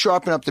 Let's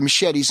sharpen up the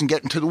machetes and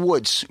get into the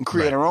woods and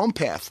create our own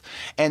path.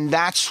 And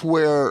that's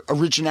where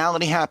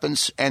originality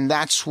happens, and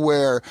that's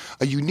where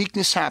a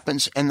uniqueness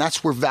happens, and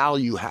that's where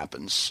value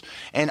happens.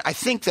 And I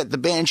think that the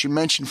bands you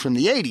mentioned from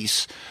the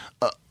 80s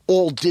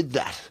all did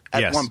that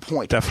at one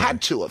point. Definitely.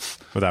 Had to have.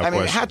 Without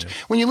question. Had to.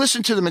 When you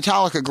listen to the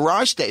Metallica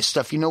Garage Day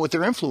stuff, you know what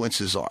their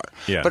influences are.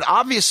 Yeah. But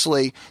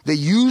obviously, they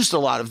used a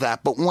lot of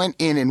that, but went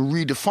in and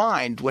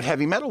redefined what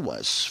heavy metal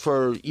was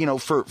for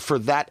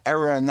that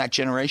era and that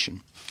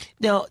generation.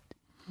 Now,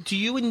 do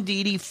you and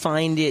Dee Dee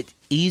find it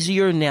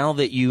easier now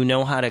that you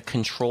know how to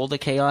control the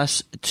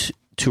chaos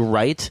to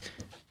write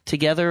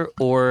together,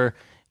 or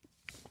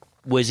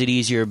was it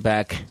easier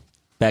back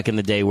in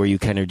the day where you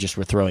kind of just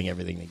were throwing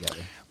everything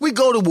together? We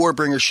go to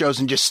Warbringer shows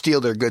and just steal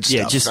their good stuff.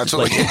 Yeah, just that's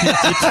like, what you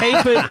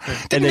tape it.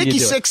 Did and then Nikki you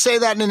do Sixx say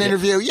that in an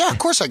interview? Yeah, of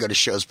course I go to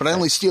shows, but I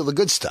only steal the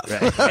good stuff.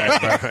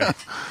 Right.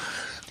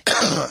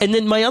 And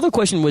then my other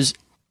question was,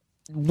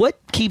 what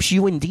keeps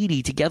you and Dee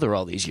Dee together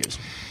all these years?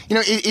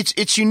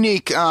 It's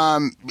unique.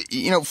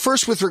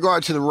 First with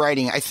regard to the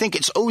writing, I think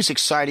it's always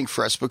exciting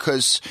for us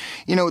because,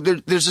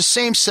 there's the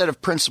same set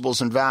of principles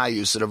and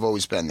values that have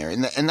always been there.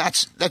 And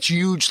that's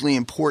hugely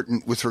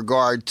important with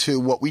regard to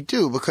what we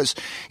do because,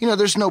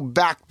 there's no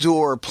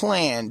backdoor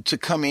plan to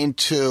come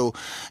into,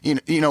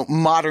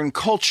 modern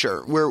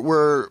culture.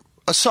 We're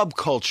a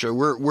subculture.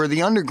 We're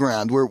the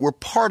underground. We're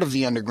part of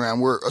the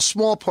underground. We're a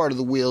small part of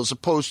the wheel as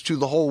opposed to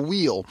the whole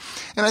wheel.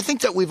 And I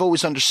think that we've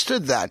always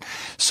understood that.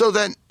 So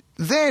that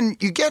then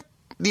you get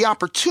the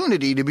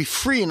opportunity to be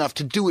free enough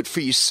to do it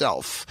for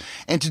yourself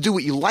and to do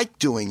what you like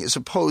doing as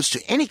opposed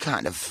to any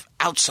kind of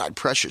outside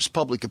pressures,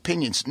 public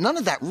opinions. None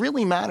of that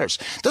really matters.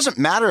 It doesn't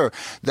matter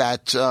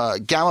that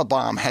Gamma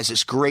Bomb has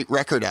this great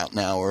record out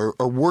now or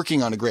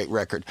working on a great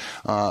record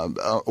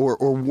or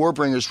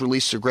Warbringer's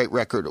released a great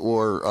record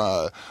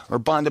or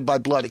Bonded by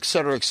Blood, et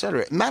cetera, et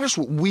cetera. It matters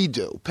what we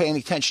do, paying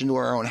attention to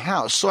our own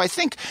house. So I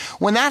think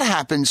when that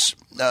happens,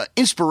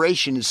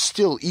 inspiration is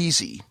still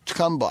easy to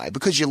come by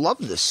because you love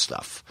this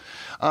stuff.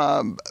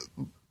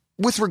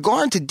 With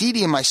regard to Dee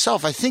Dee and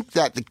myself, I think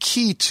that the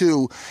key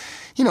to,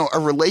 a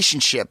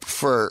relationship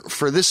for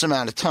this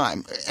amount of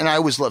time, and I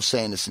always love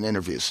saying this in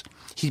interviews,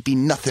 he'd be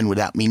nothing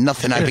without me,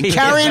 nothing. I've been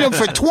carrying him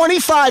for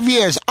 25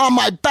 years on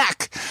my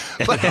back.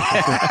 But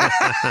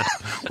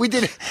we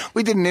did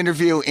an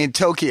interview in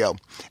Tokyo,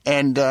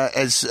 and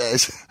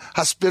as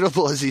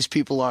hospitable as these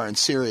people are and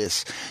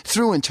serious,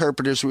 through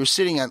interpreters, we were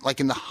sitting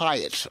in the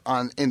Hyatt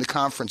in the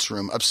conference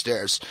room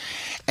upstairs,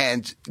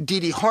 and Dee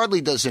Dee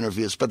hardly does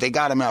interviews, but they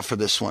got him out for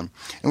this one.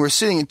 And we're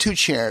sitting in two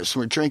chairs,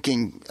 and we're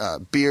drinking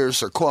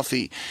beers or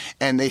coffee,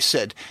 and they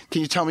said,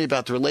 "Can you tell me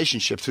about the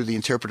relationship through the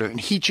interpreter?"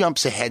 And he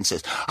jumps ahead and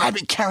says, "I've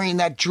been carrying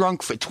that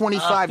drunk for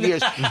 25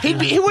 years.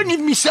 He wouldn't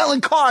even be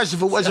selling cars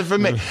if it wasn't for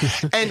me."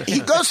 And he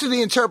goes to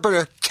the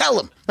interpreter, "Tell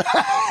him."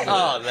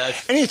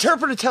 And the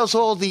interpreter tells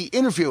all the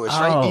interviewers,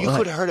 right? You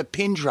could have heard a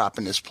pin drop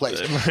in this place.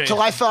 Right.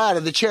 Till I fell out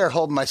of the chair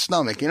holding my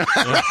stomach,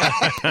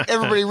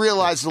 Everybody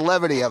realized the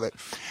levity of it.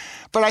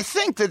 But I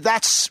think that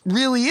that's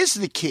really is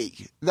the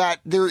key, that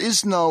there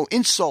is no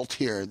insult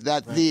here,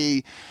 that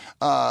the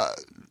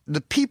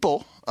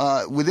people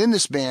within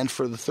this band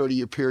for the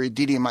 30-year period,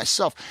 Dee Dee and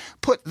myself,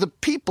 put the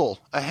people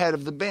ahead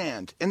of the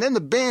band. And then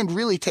the band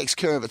really takes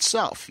care of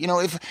itself.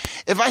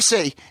 If I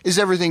say, "Is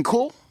everything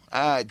cool?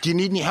 Do you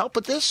need any help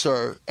with this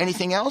or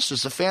anything else?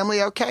 Is the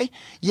family okay?"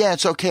 "Yeah,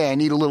 it's okay. I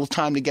need a little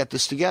time to get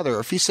this together." Or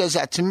if he says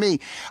that to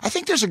me, I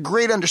think there's a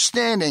great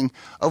understanding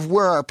of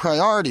where our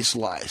priorities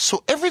lie.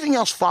 So everything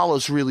else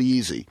follows really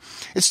easy.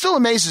 It still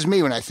amazes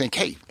me when I think,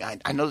 hey,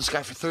 I know this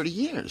guy for 30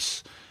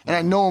 years. And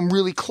I know him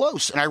really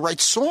close. And I write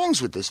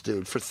songs with this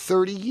dude for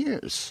 30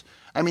 years.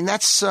 I mean,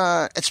 it's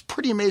a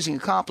pretty amazing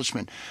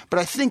accomplishment. But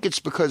I think it's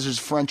because there's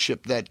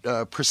friendship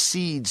that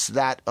precedes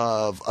that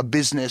of a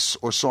business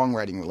or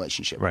songwriting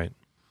relationship. Right.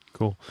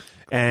 Cool.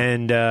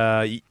 And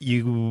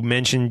you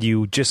mentioned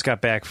you just got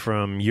back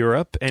from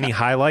Europe. Any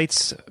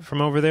highlights from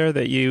over there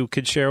that you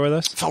could share with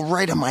us? Fell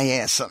right on my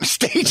ass on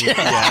stage. Hit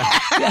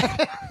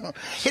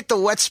the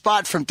wet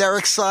spot from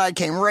Derek's side,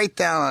 came right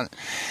down.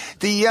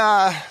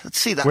 Let's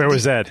see. Where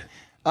was that?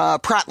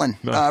 Prattlin.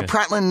 Okay.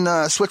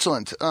 Prattlin,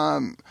 Switzerland.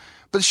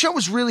 But the show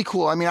was really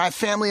cool. I mean, I have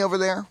family over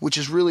there, which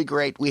is really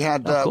great. We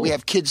had cool. we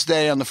have Kids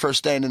Day on the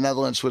first day in the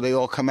Netherlands where they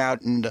all come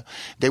out and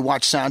they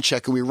watch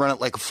soundcheck, and we run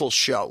it like a full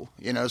show,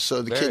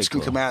 so the kids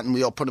can come out and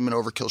we all put them in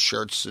Overkill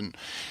shirts and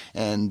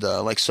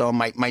like so.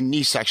 My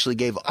niece actually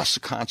gave us a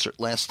concert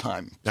last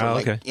time. For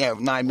okay.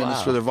 9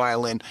 minutes with her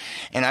violin,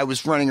 and I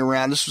was running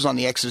around. This was on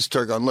the Exodus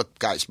tour, going, "Look,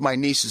 guys, my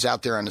niece is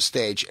out there on the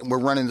stage, and we're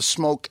running the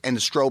smoke and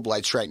the strobe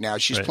lights right now.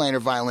 She's playing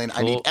her violin. Cool.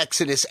 I need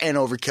Exodus and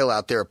Overkill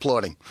out there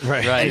applauding."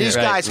 Right. And these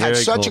guys had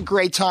such cool. a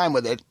great time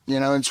with it.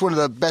 It's one of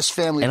the best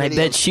family and videos. I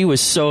bet she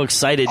was so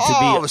excited to be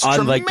on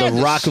tremendous.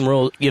 the rock and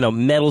roll,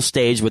 metal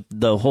stage with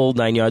the whole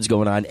 9 yards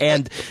going on,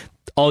 and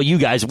all you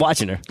guys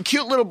watching her.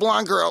 Cute little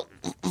blonde girl,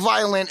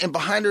 violin, and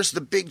behind her's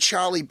the big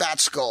Charlie bat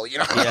skull.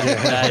 Yeah,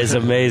 that is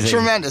amazing.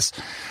 Tremendous.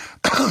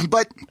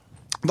 But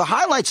the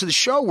highlights of the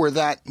show were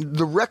that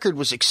the record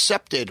was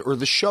accepted, or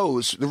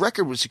the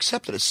record was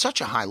accepted at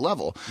such a high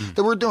level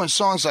that we're doing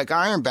songs like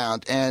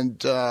Ironbound, and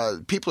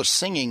people are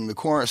singing the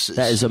choruses.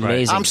 That is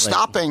amazing. I'm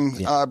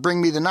stopping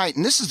Bring Me the Night,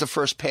 and this is the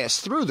first pass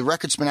through. The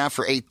record's been out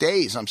for 8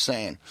 days. I'm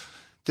saying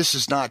this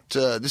is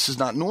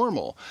not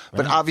normal,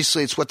 but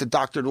obviously it's what the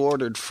doctor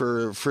ordered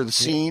for the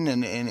scene,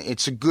 and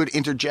it's a good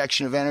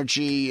interjection of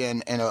energy,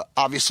 and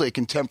obviously a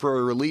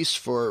contemporary release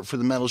for the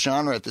metal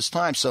genre at this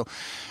time. So,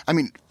 I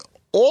mean,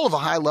 all of a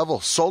high level,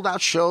 sold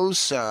out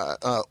shows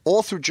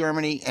all through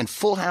Germany and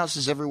full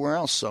houses everywhere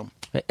else. So.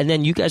 And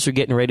then you guys are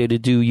getting ready to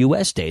do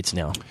U.S. dates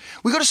now.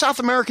 We go to South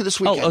America this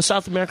weekend. Oh,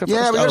 South America first?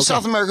 Yeah, we go to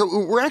South America.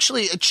 We're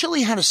actually,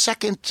 Chile had a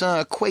second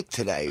quake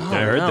today.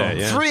 I heard that,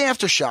 yeah. 3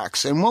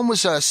 aftershocks, and one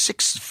was a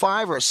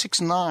 6.5 or a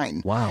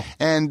 6.9. Wow.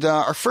 And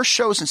our first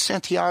show is in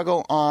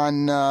Santiago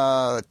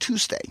on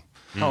Tuesday.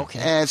 Okay.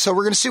 And so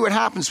we're going to see what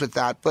happens with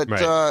that. But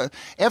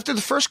after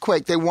the first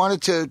quake, they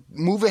wanted to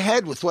move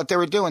ahead with what they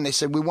were doing. They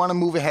said, we want to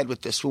move ahead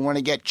with this. We want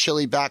to get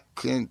Chile back,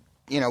 and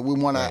we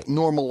want a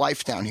normal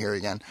life down here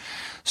again.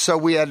 So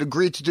we had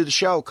agreed to do the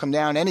show, come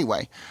down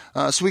anyway.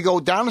 So we go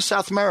down to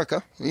South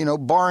America,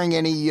 barring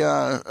any,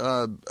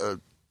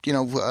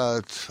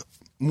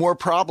 more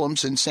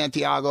problems in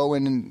Santiago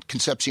and in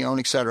Concepcion,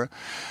 et cetera.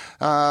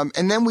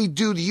 And then we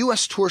do the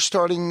U.S. tour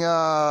starting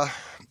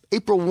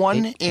April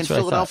 1 in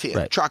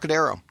Philadelphia,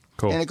 Trocadero.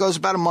 Cool. And it goes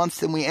about a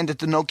month, and we end at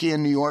the Nokia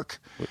in New York.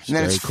 And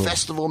then it's cool.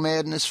 Festival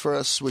Madness for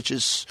us, which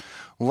is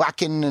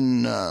Wacken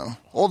and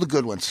all the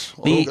good ones.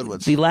 The good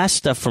ones. The last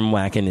stuff from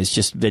Wacken has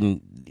just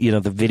been, the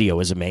video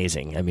is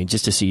amazing. I mean,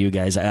 just to see you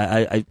guys,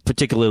 I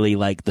particularly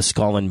like the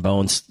Skull and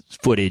Bones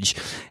footage.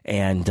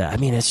 And,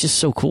 it's just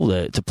so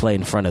cool to play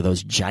in front of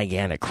those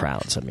gigantic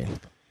crowds. I mean,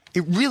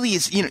 it really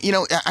is.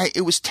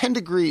 It was 10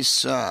 degrees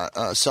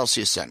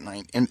Celsius that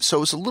night, and so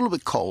it was a little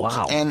bit cold.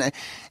 Wow. And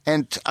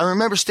I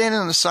remember standing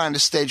on the side of the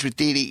stage with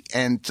Dee Dee,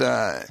 and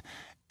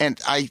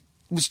I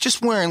was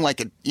just wearing like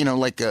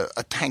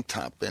a tank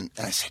top, and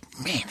I said,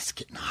 "Man, it's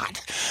getting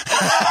hot."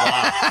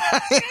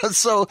 Wow.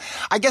 So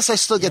I guess I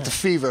still get the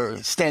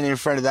fever standing in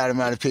front of that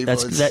amount of people.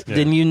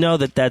 Then you know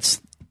that's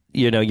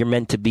you're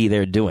meant to be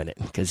there doing it,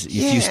 because if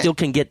you still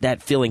can get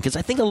that feeling, because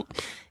I think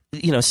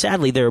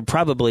sadly, there are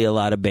probably a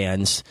lot of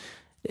bands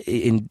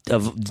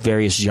of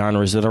various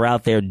genres that are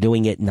out there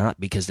doing it not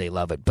because they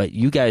love it, but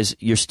you guys,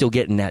 you're still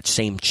getting that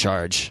same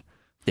charge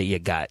that you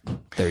got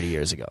 30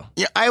 years ago.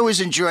 Yeah, I always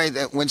enjoy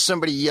that when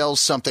somebody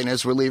yells something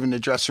as we're leaving the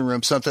dressing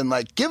room, something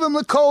like, "Give them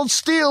the cold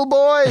steel,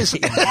 boys."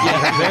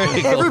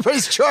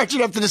 Everybody's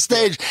charging up to the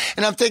stage,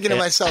 and I'm thinking to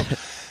myself,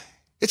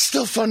 it's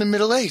still fun in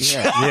middle age.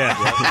 Yeah.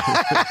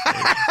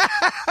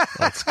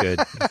 That's good.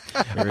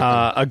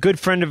 A good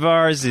friend of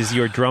ours is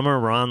your drummer,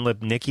 Ron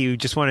Lipnicki.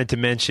 Just wanted to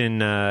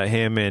mention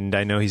him, and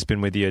I know he's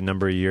been with you a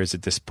number of years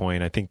at this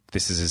point. I think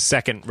this is his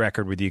second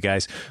record with you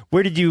guys.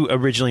 Where did you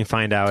originally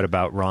find out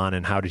about Ron,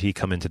 and how did he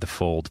come into the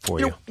fold for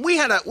you? We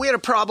had a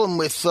problem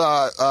with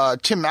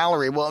Tim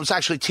Mallory. Well, it was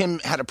actually Tim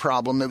had a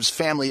problem. It was a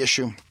family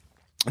issue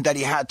that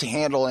he had to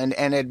handle, and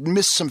had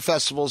missed some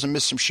festivals and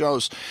missed some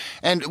shows.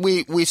 And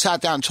we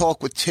sat down and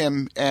talked with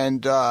Tim,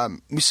 and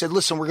we said,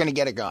 listen, we're going to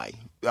get a guy.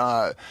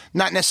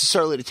 Not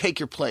necessarily to take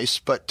your place,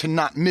 but to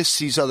not miss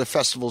these other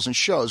festivals and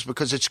shows,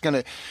 because it's going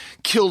to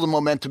kill the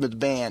momentum of the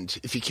band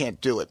if you can't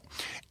do it.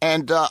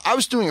 And I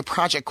was doing a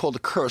project called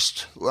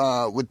Accursed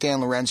with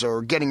Dan Lorenzo,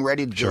 or getting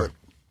ready to do it.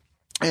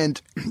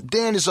 And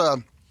Dan is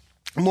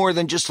more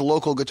than just a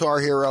local guitar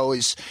hero.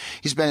 He's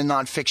been in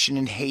nonfiction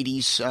in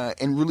Hades,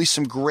 and released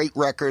some great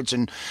records,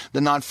 and the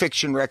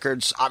nonfiction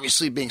records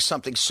obviously being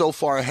something so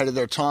far ahead of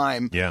their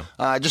time. Yeah.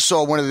 I just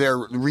saw one of their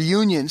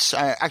reunions.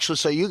 I actually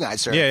saw you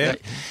guys there. Yeah.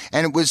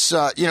 And it was,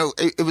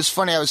 it was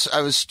funny.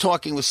 I was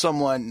talking with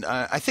someone,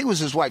 I think it was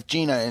his wife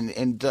Gina,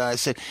 and I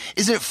said,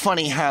 isn't it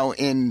funny how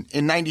in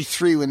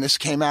 93 when this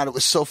came out, it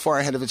was so far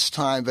ahead of its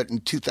time, but in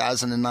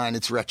 2009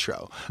 it's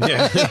retro.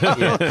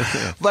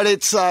 Yeah. But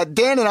it's,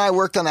 Dan and I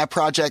worked on that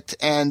project,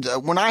 and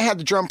when I had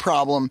the drum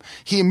problem,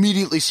 he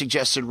immediately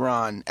suggested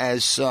Ron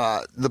as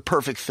the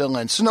perfect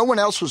fill-in. So no one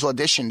else was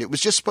auditioned. It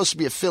was just supposed to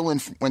be a fill-in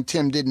when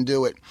Tim didn't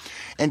do it.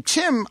 And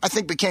Tim, I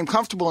think, became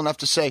comfortable enough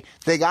to say,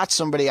 they got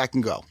somebody, I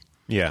can go.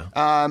 Yeah.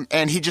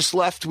 And he just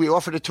left. We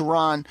offered it to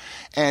Ron.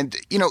 And,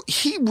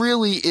 he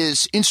really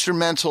is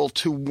instrumental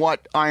to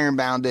what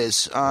Ironbound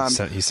is.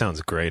 He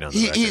sounds great on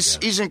the record.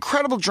 He's an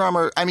incredible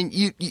drummer. I mean,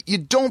 you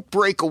don't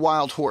break a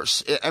wild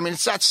horse. I mean,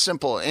 it's that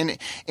simple. And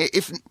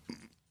if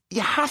you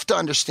have to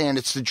understand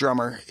it's the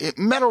drummer.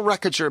 Metal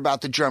records are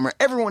about the drummer.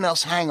 Everyone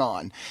else, hang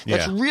on.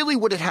 That's really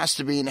what it has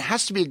to be, and it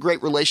has to be a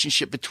great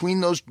relationship between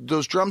those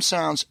drum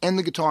sounds and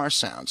the guitar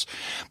sounds.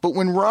 But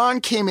when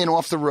Ron came in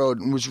off the road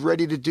and was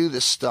ready to do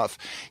this stuff,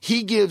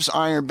 he gives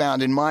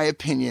Ironbound, in my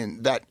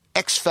opinion, that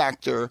X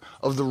factor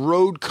of the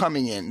road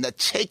coming in that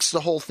takes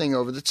the whole thing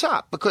over the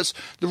top, because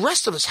the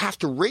rest of us have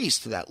to raise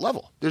to that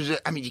level.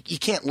 You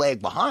can't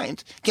lag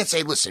behind. You can't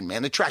say, listen,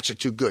 man, the tracks are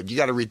too good. You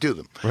got to redo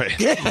them. Right.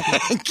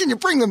 Can you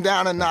bring them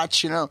down a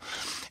notch,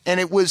 And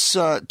it was,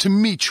 to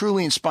me,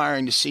 truly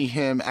inspiring to see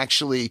him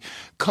actually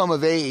come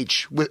of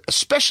age,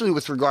 especially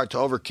with regard to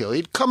Overkill.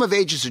 He'd come of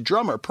age as a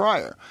drummer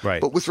prior.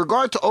 Right. But with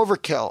regard to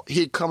Overkill,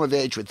 he'd come of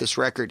age with this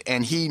record,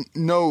 and he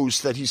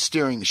knows that he's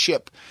steering the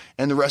ship,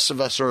 and the rest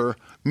of us are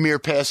mere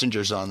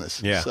passengers on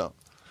this. Yeah. So.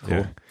 Cool.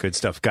 Yeah. Good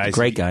stuff, guys.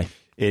 Great guy.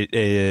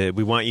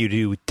 We want you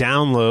to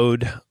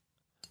download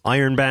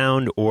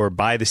Ironbound or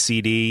buy the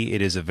CD.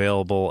 It is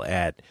available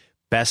at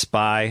Best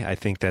Buy. I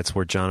think that's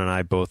where John and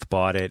I both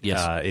bought it.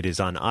 Yes. It is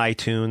on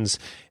iTunes.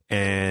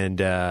 And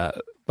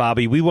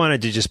Bobby, we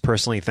wanted to just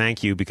personally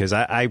thank you, because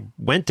I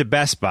went to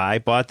Best Buy,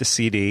 bought the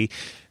CD,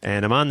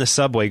 and I'm on the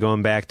subway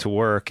going back to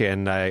work,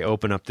 and I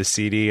open up the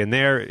CD, and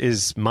there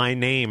is my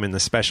name in the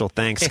special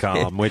thanks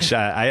column, which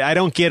I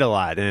don't get a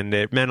lot, and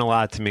it meant a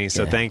lot to me.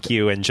 So thank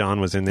you, and John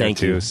was in there Thank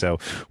too. you. So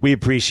we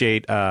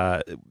appreciate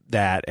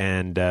that,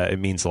 and it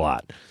means a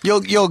lot.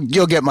 You'll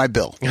get my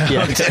bill.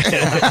 Yeah.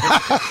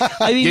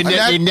 I mean,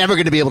 You're never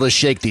going to be able to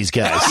shake these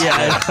guys.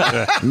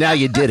 Now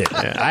you did it.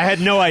 I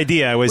had no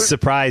idea. I was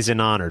surprised and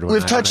honored.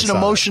 We've touched an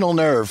emotional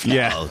nerve.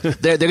 Yeah.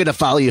 They're going to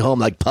follow you home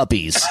like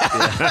puppies.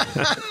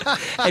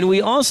 And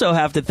we also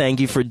have to thank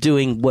you for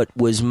doing what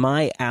was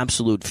my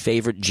absolute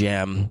favorite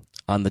jam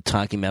on the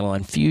Talking Metal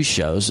on Fuse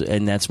shows,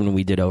 and that's when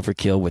we did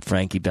Overkill with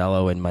Frankie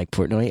Bello and Mike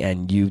Portnoy,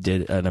 and you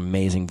did an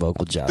amazing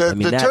vocal job. The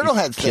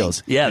Turtlehead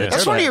kills. thing. Yeah,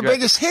 that's one of your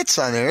biggest hits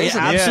on there, isn't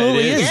it?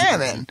 Absolutely is. Yeah,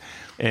 man.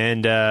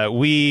 And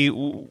we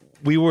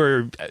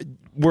were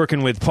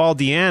working with Paul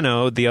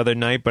Diano the other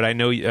night, but I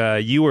know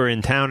you were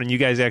in town, and you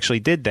guys actually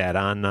did that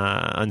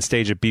on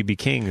stage at BB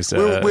King's.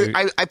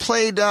 I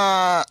played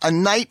a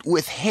night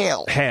with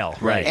Hale.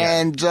 Right.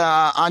 And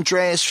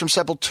Andreas from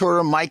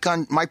Sepultura, Mike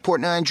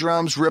Portnoy on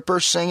drums, Ripper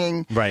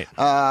singing, right.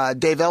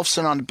 Dave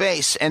Elfson on the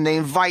bass, and they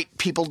invite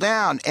people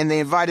down, and they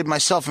invited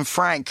myself and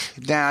Frank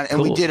down, and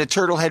we did a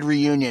Turtlehead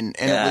reunion,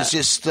 and it was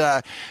just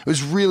it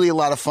was really a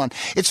lot of fun.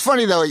 It's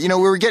funny though, we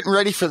were getting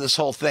ready for this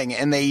whole thing,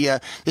 and they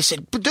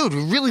said, "But dude,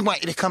 we really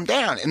want you to come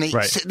down," and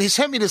they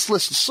sent me this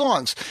list of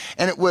songs,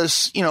 and it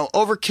was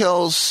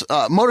Overkill's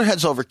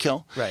Motorhead's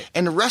Overkill, right,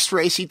 and the rest were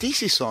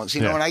AC/DC songs,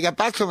 and I got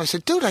back to him, I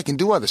said, "Dude, I can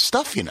do other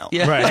stuff,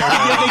 Yeah. Right.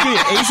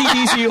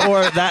 AC/DC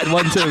or that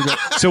one too.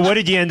 So what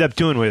did you end up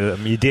doing with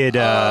them? You did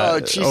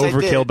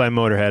Overkill by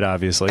Motorhead,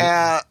 obviously.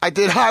 I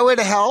did Highway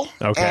to Hell,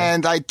 okay,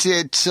 and I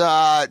did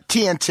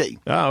TNT.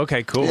 Oh,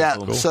 okay, cool. Yeah,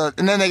 cool. So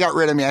and then they got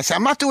rid of me. I said,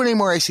 I'm not doing any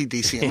more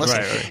AC/DC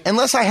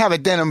unless I have a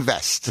denim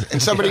vest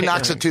and somebody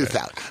knocks a tooth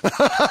out.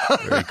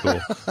 Very cool.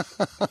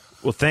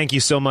 Well, thank you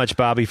so much,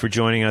 Bobby, for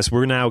joining us.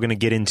 We're now going to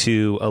get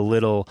into a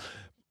little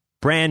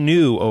brand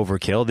new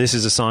Overkill. This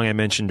is a song I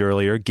mentioned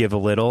earlier, Give a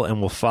Little, and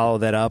we'll follow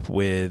that up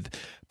with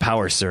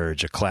Power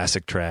Surge, a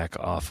classic track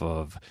off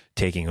of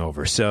Taking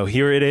Over. So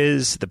here it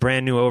is, the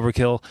brand new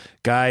Overkill.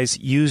 Guys,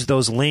 use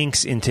those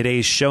links in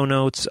today's show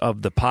notes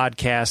of the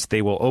podcast.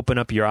 They will open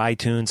up your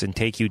iTunes and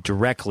take you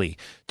directly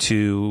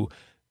to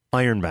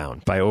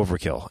Ironbound by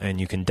Overkill, and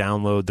you can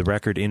download the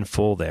record in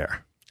full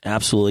there.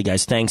 Absolutely,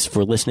 guys. Thanks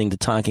for listening to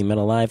Talking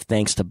Metal Live.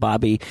 Thanks to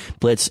Bobby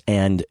Blitz.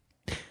 And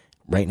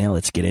right now,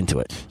 let's get into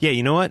it. Yeah,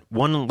 you know what?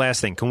 One last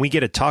thing. Can we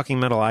get a Talking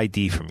Metal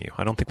ID from you?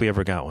 I don't think we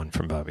ever got one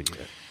from Bobby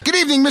yet. Good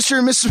evening, Mr.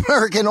 and Mrs.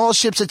 America and all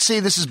ships at sea.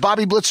 This is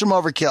Bobby Blitz from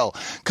Overkill,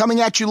 coming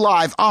at you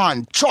live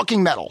on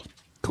Talking Metal.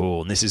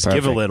 Cool. And this is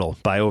Perfect. Give a Little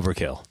by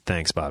Overkill.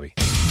 Thanks, Bobby.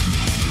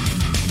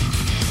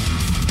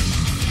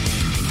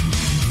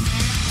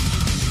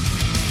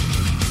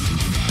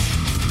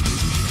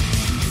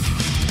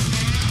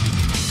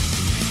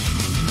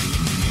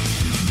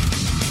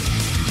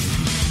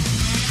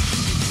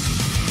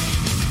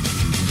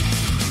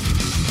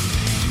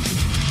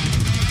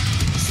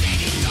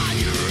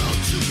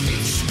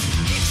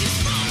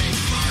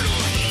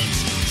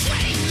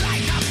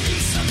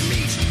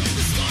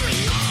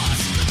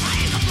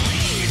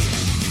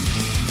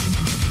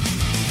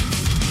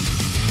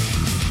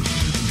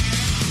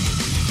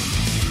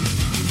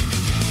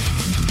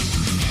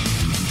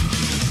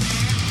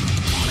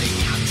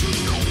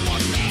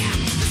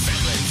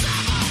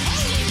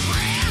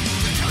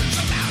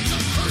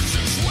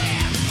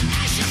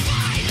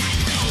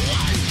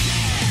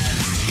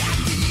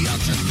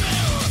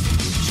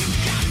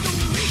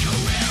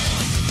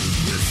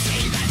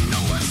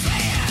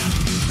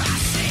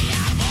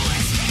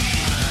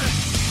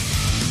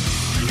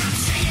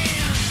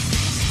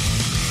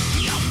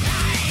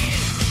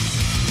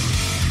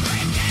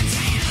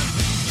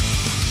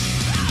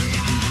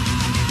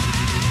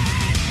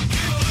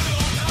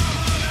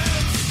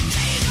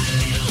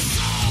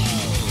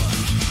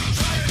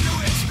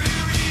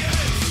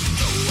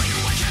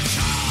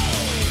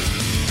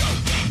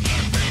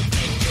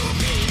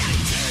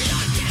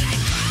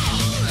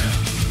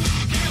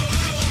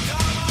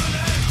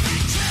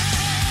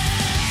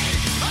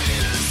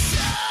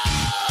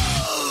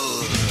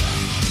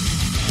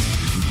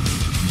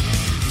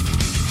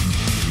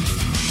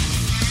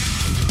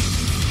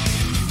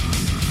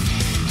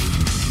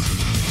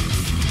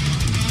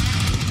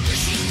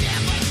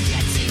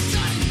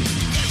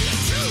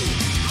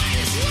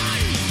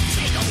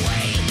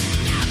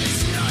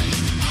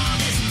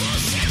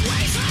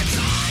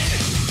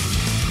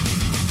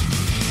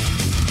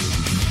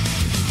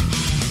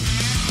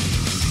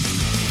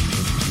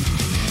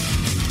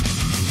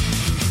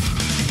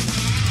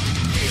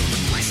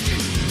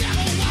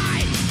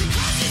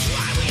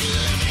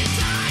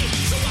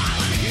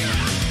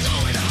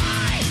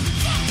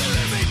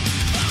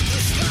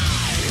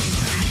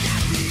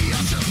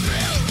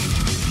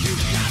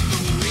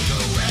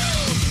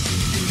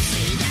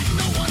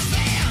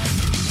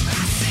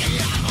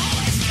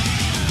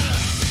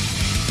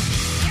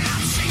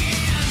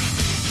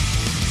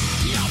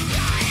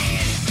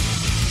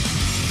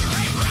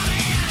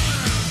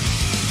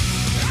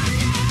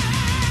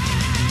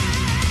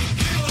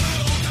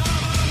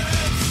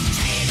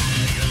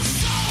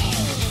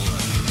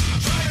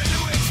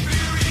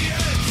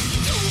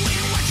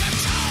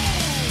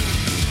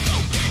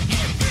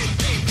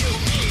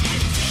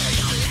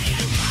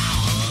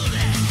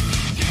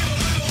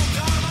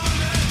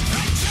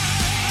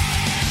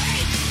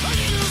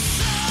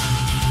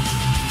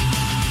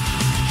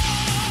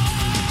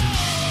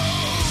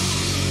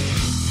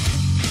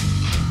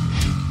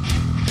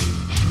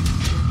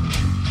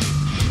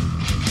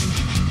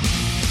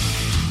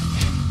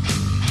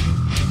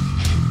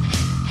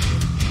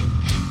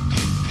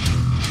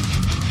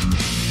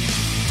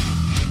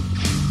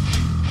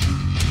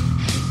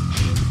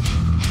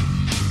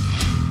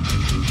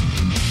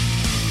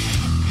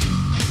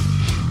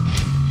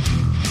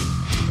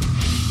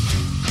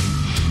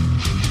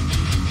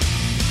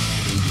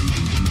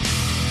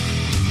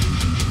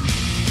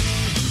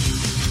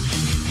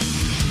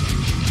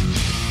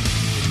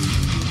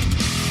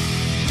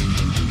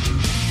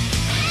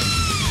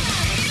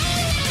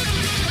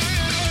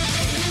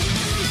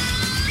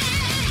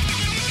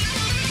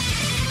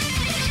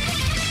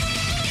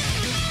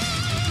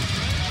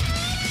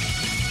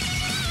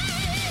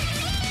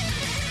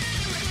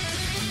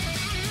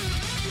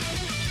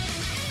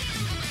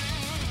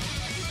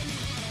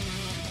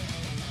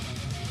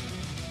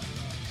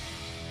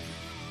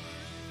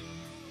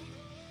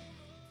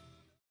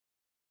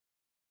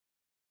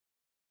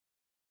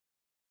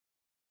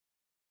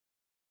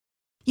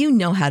 You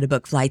know how to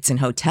book flights and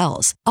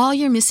hotels. All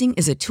you're missing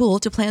is a tool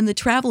to plan the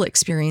travel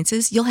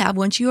experiences you'll have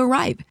once you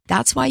arrive.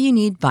 That's why you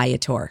need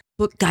Viator.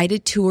 Book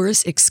guided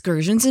tours,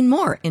 excursions, and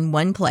more in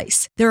one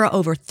place. There are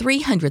over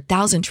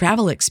 300,000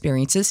 travel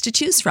experiences to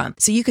choose from,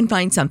 so you can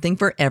find something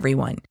for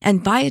everyone.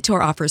 And Viator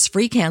offers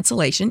free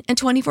cancellation and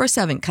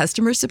 24/7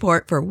 customer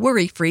support for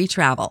worry-free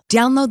travel.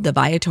 Download the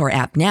Viator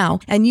app now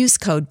and use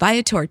code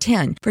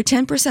Viator10 for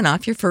 10%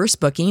 off your first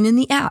booking in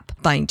the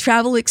app. Find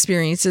travel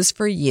experiences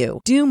for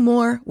you. Do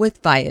more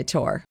with Viator.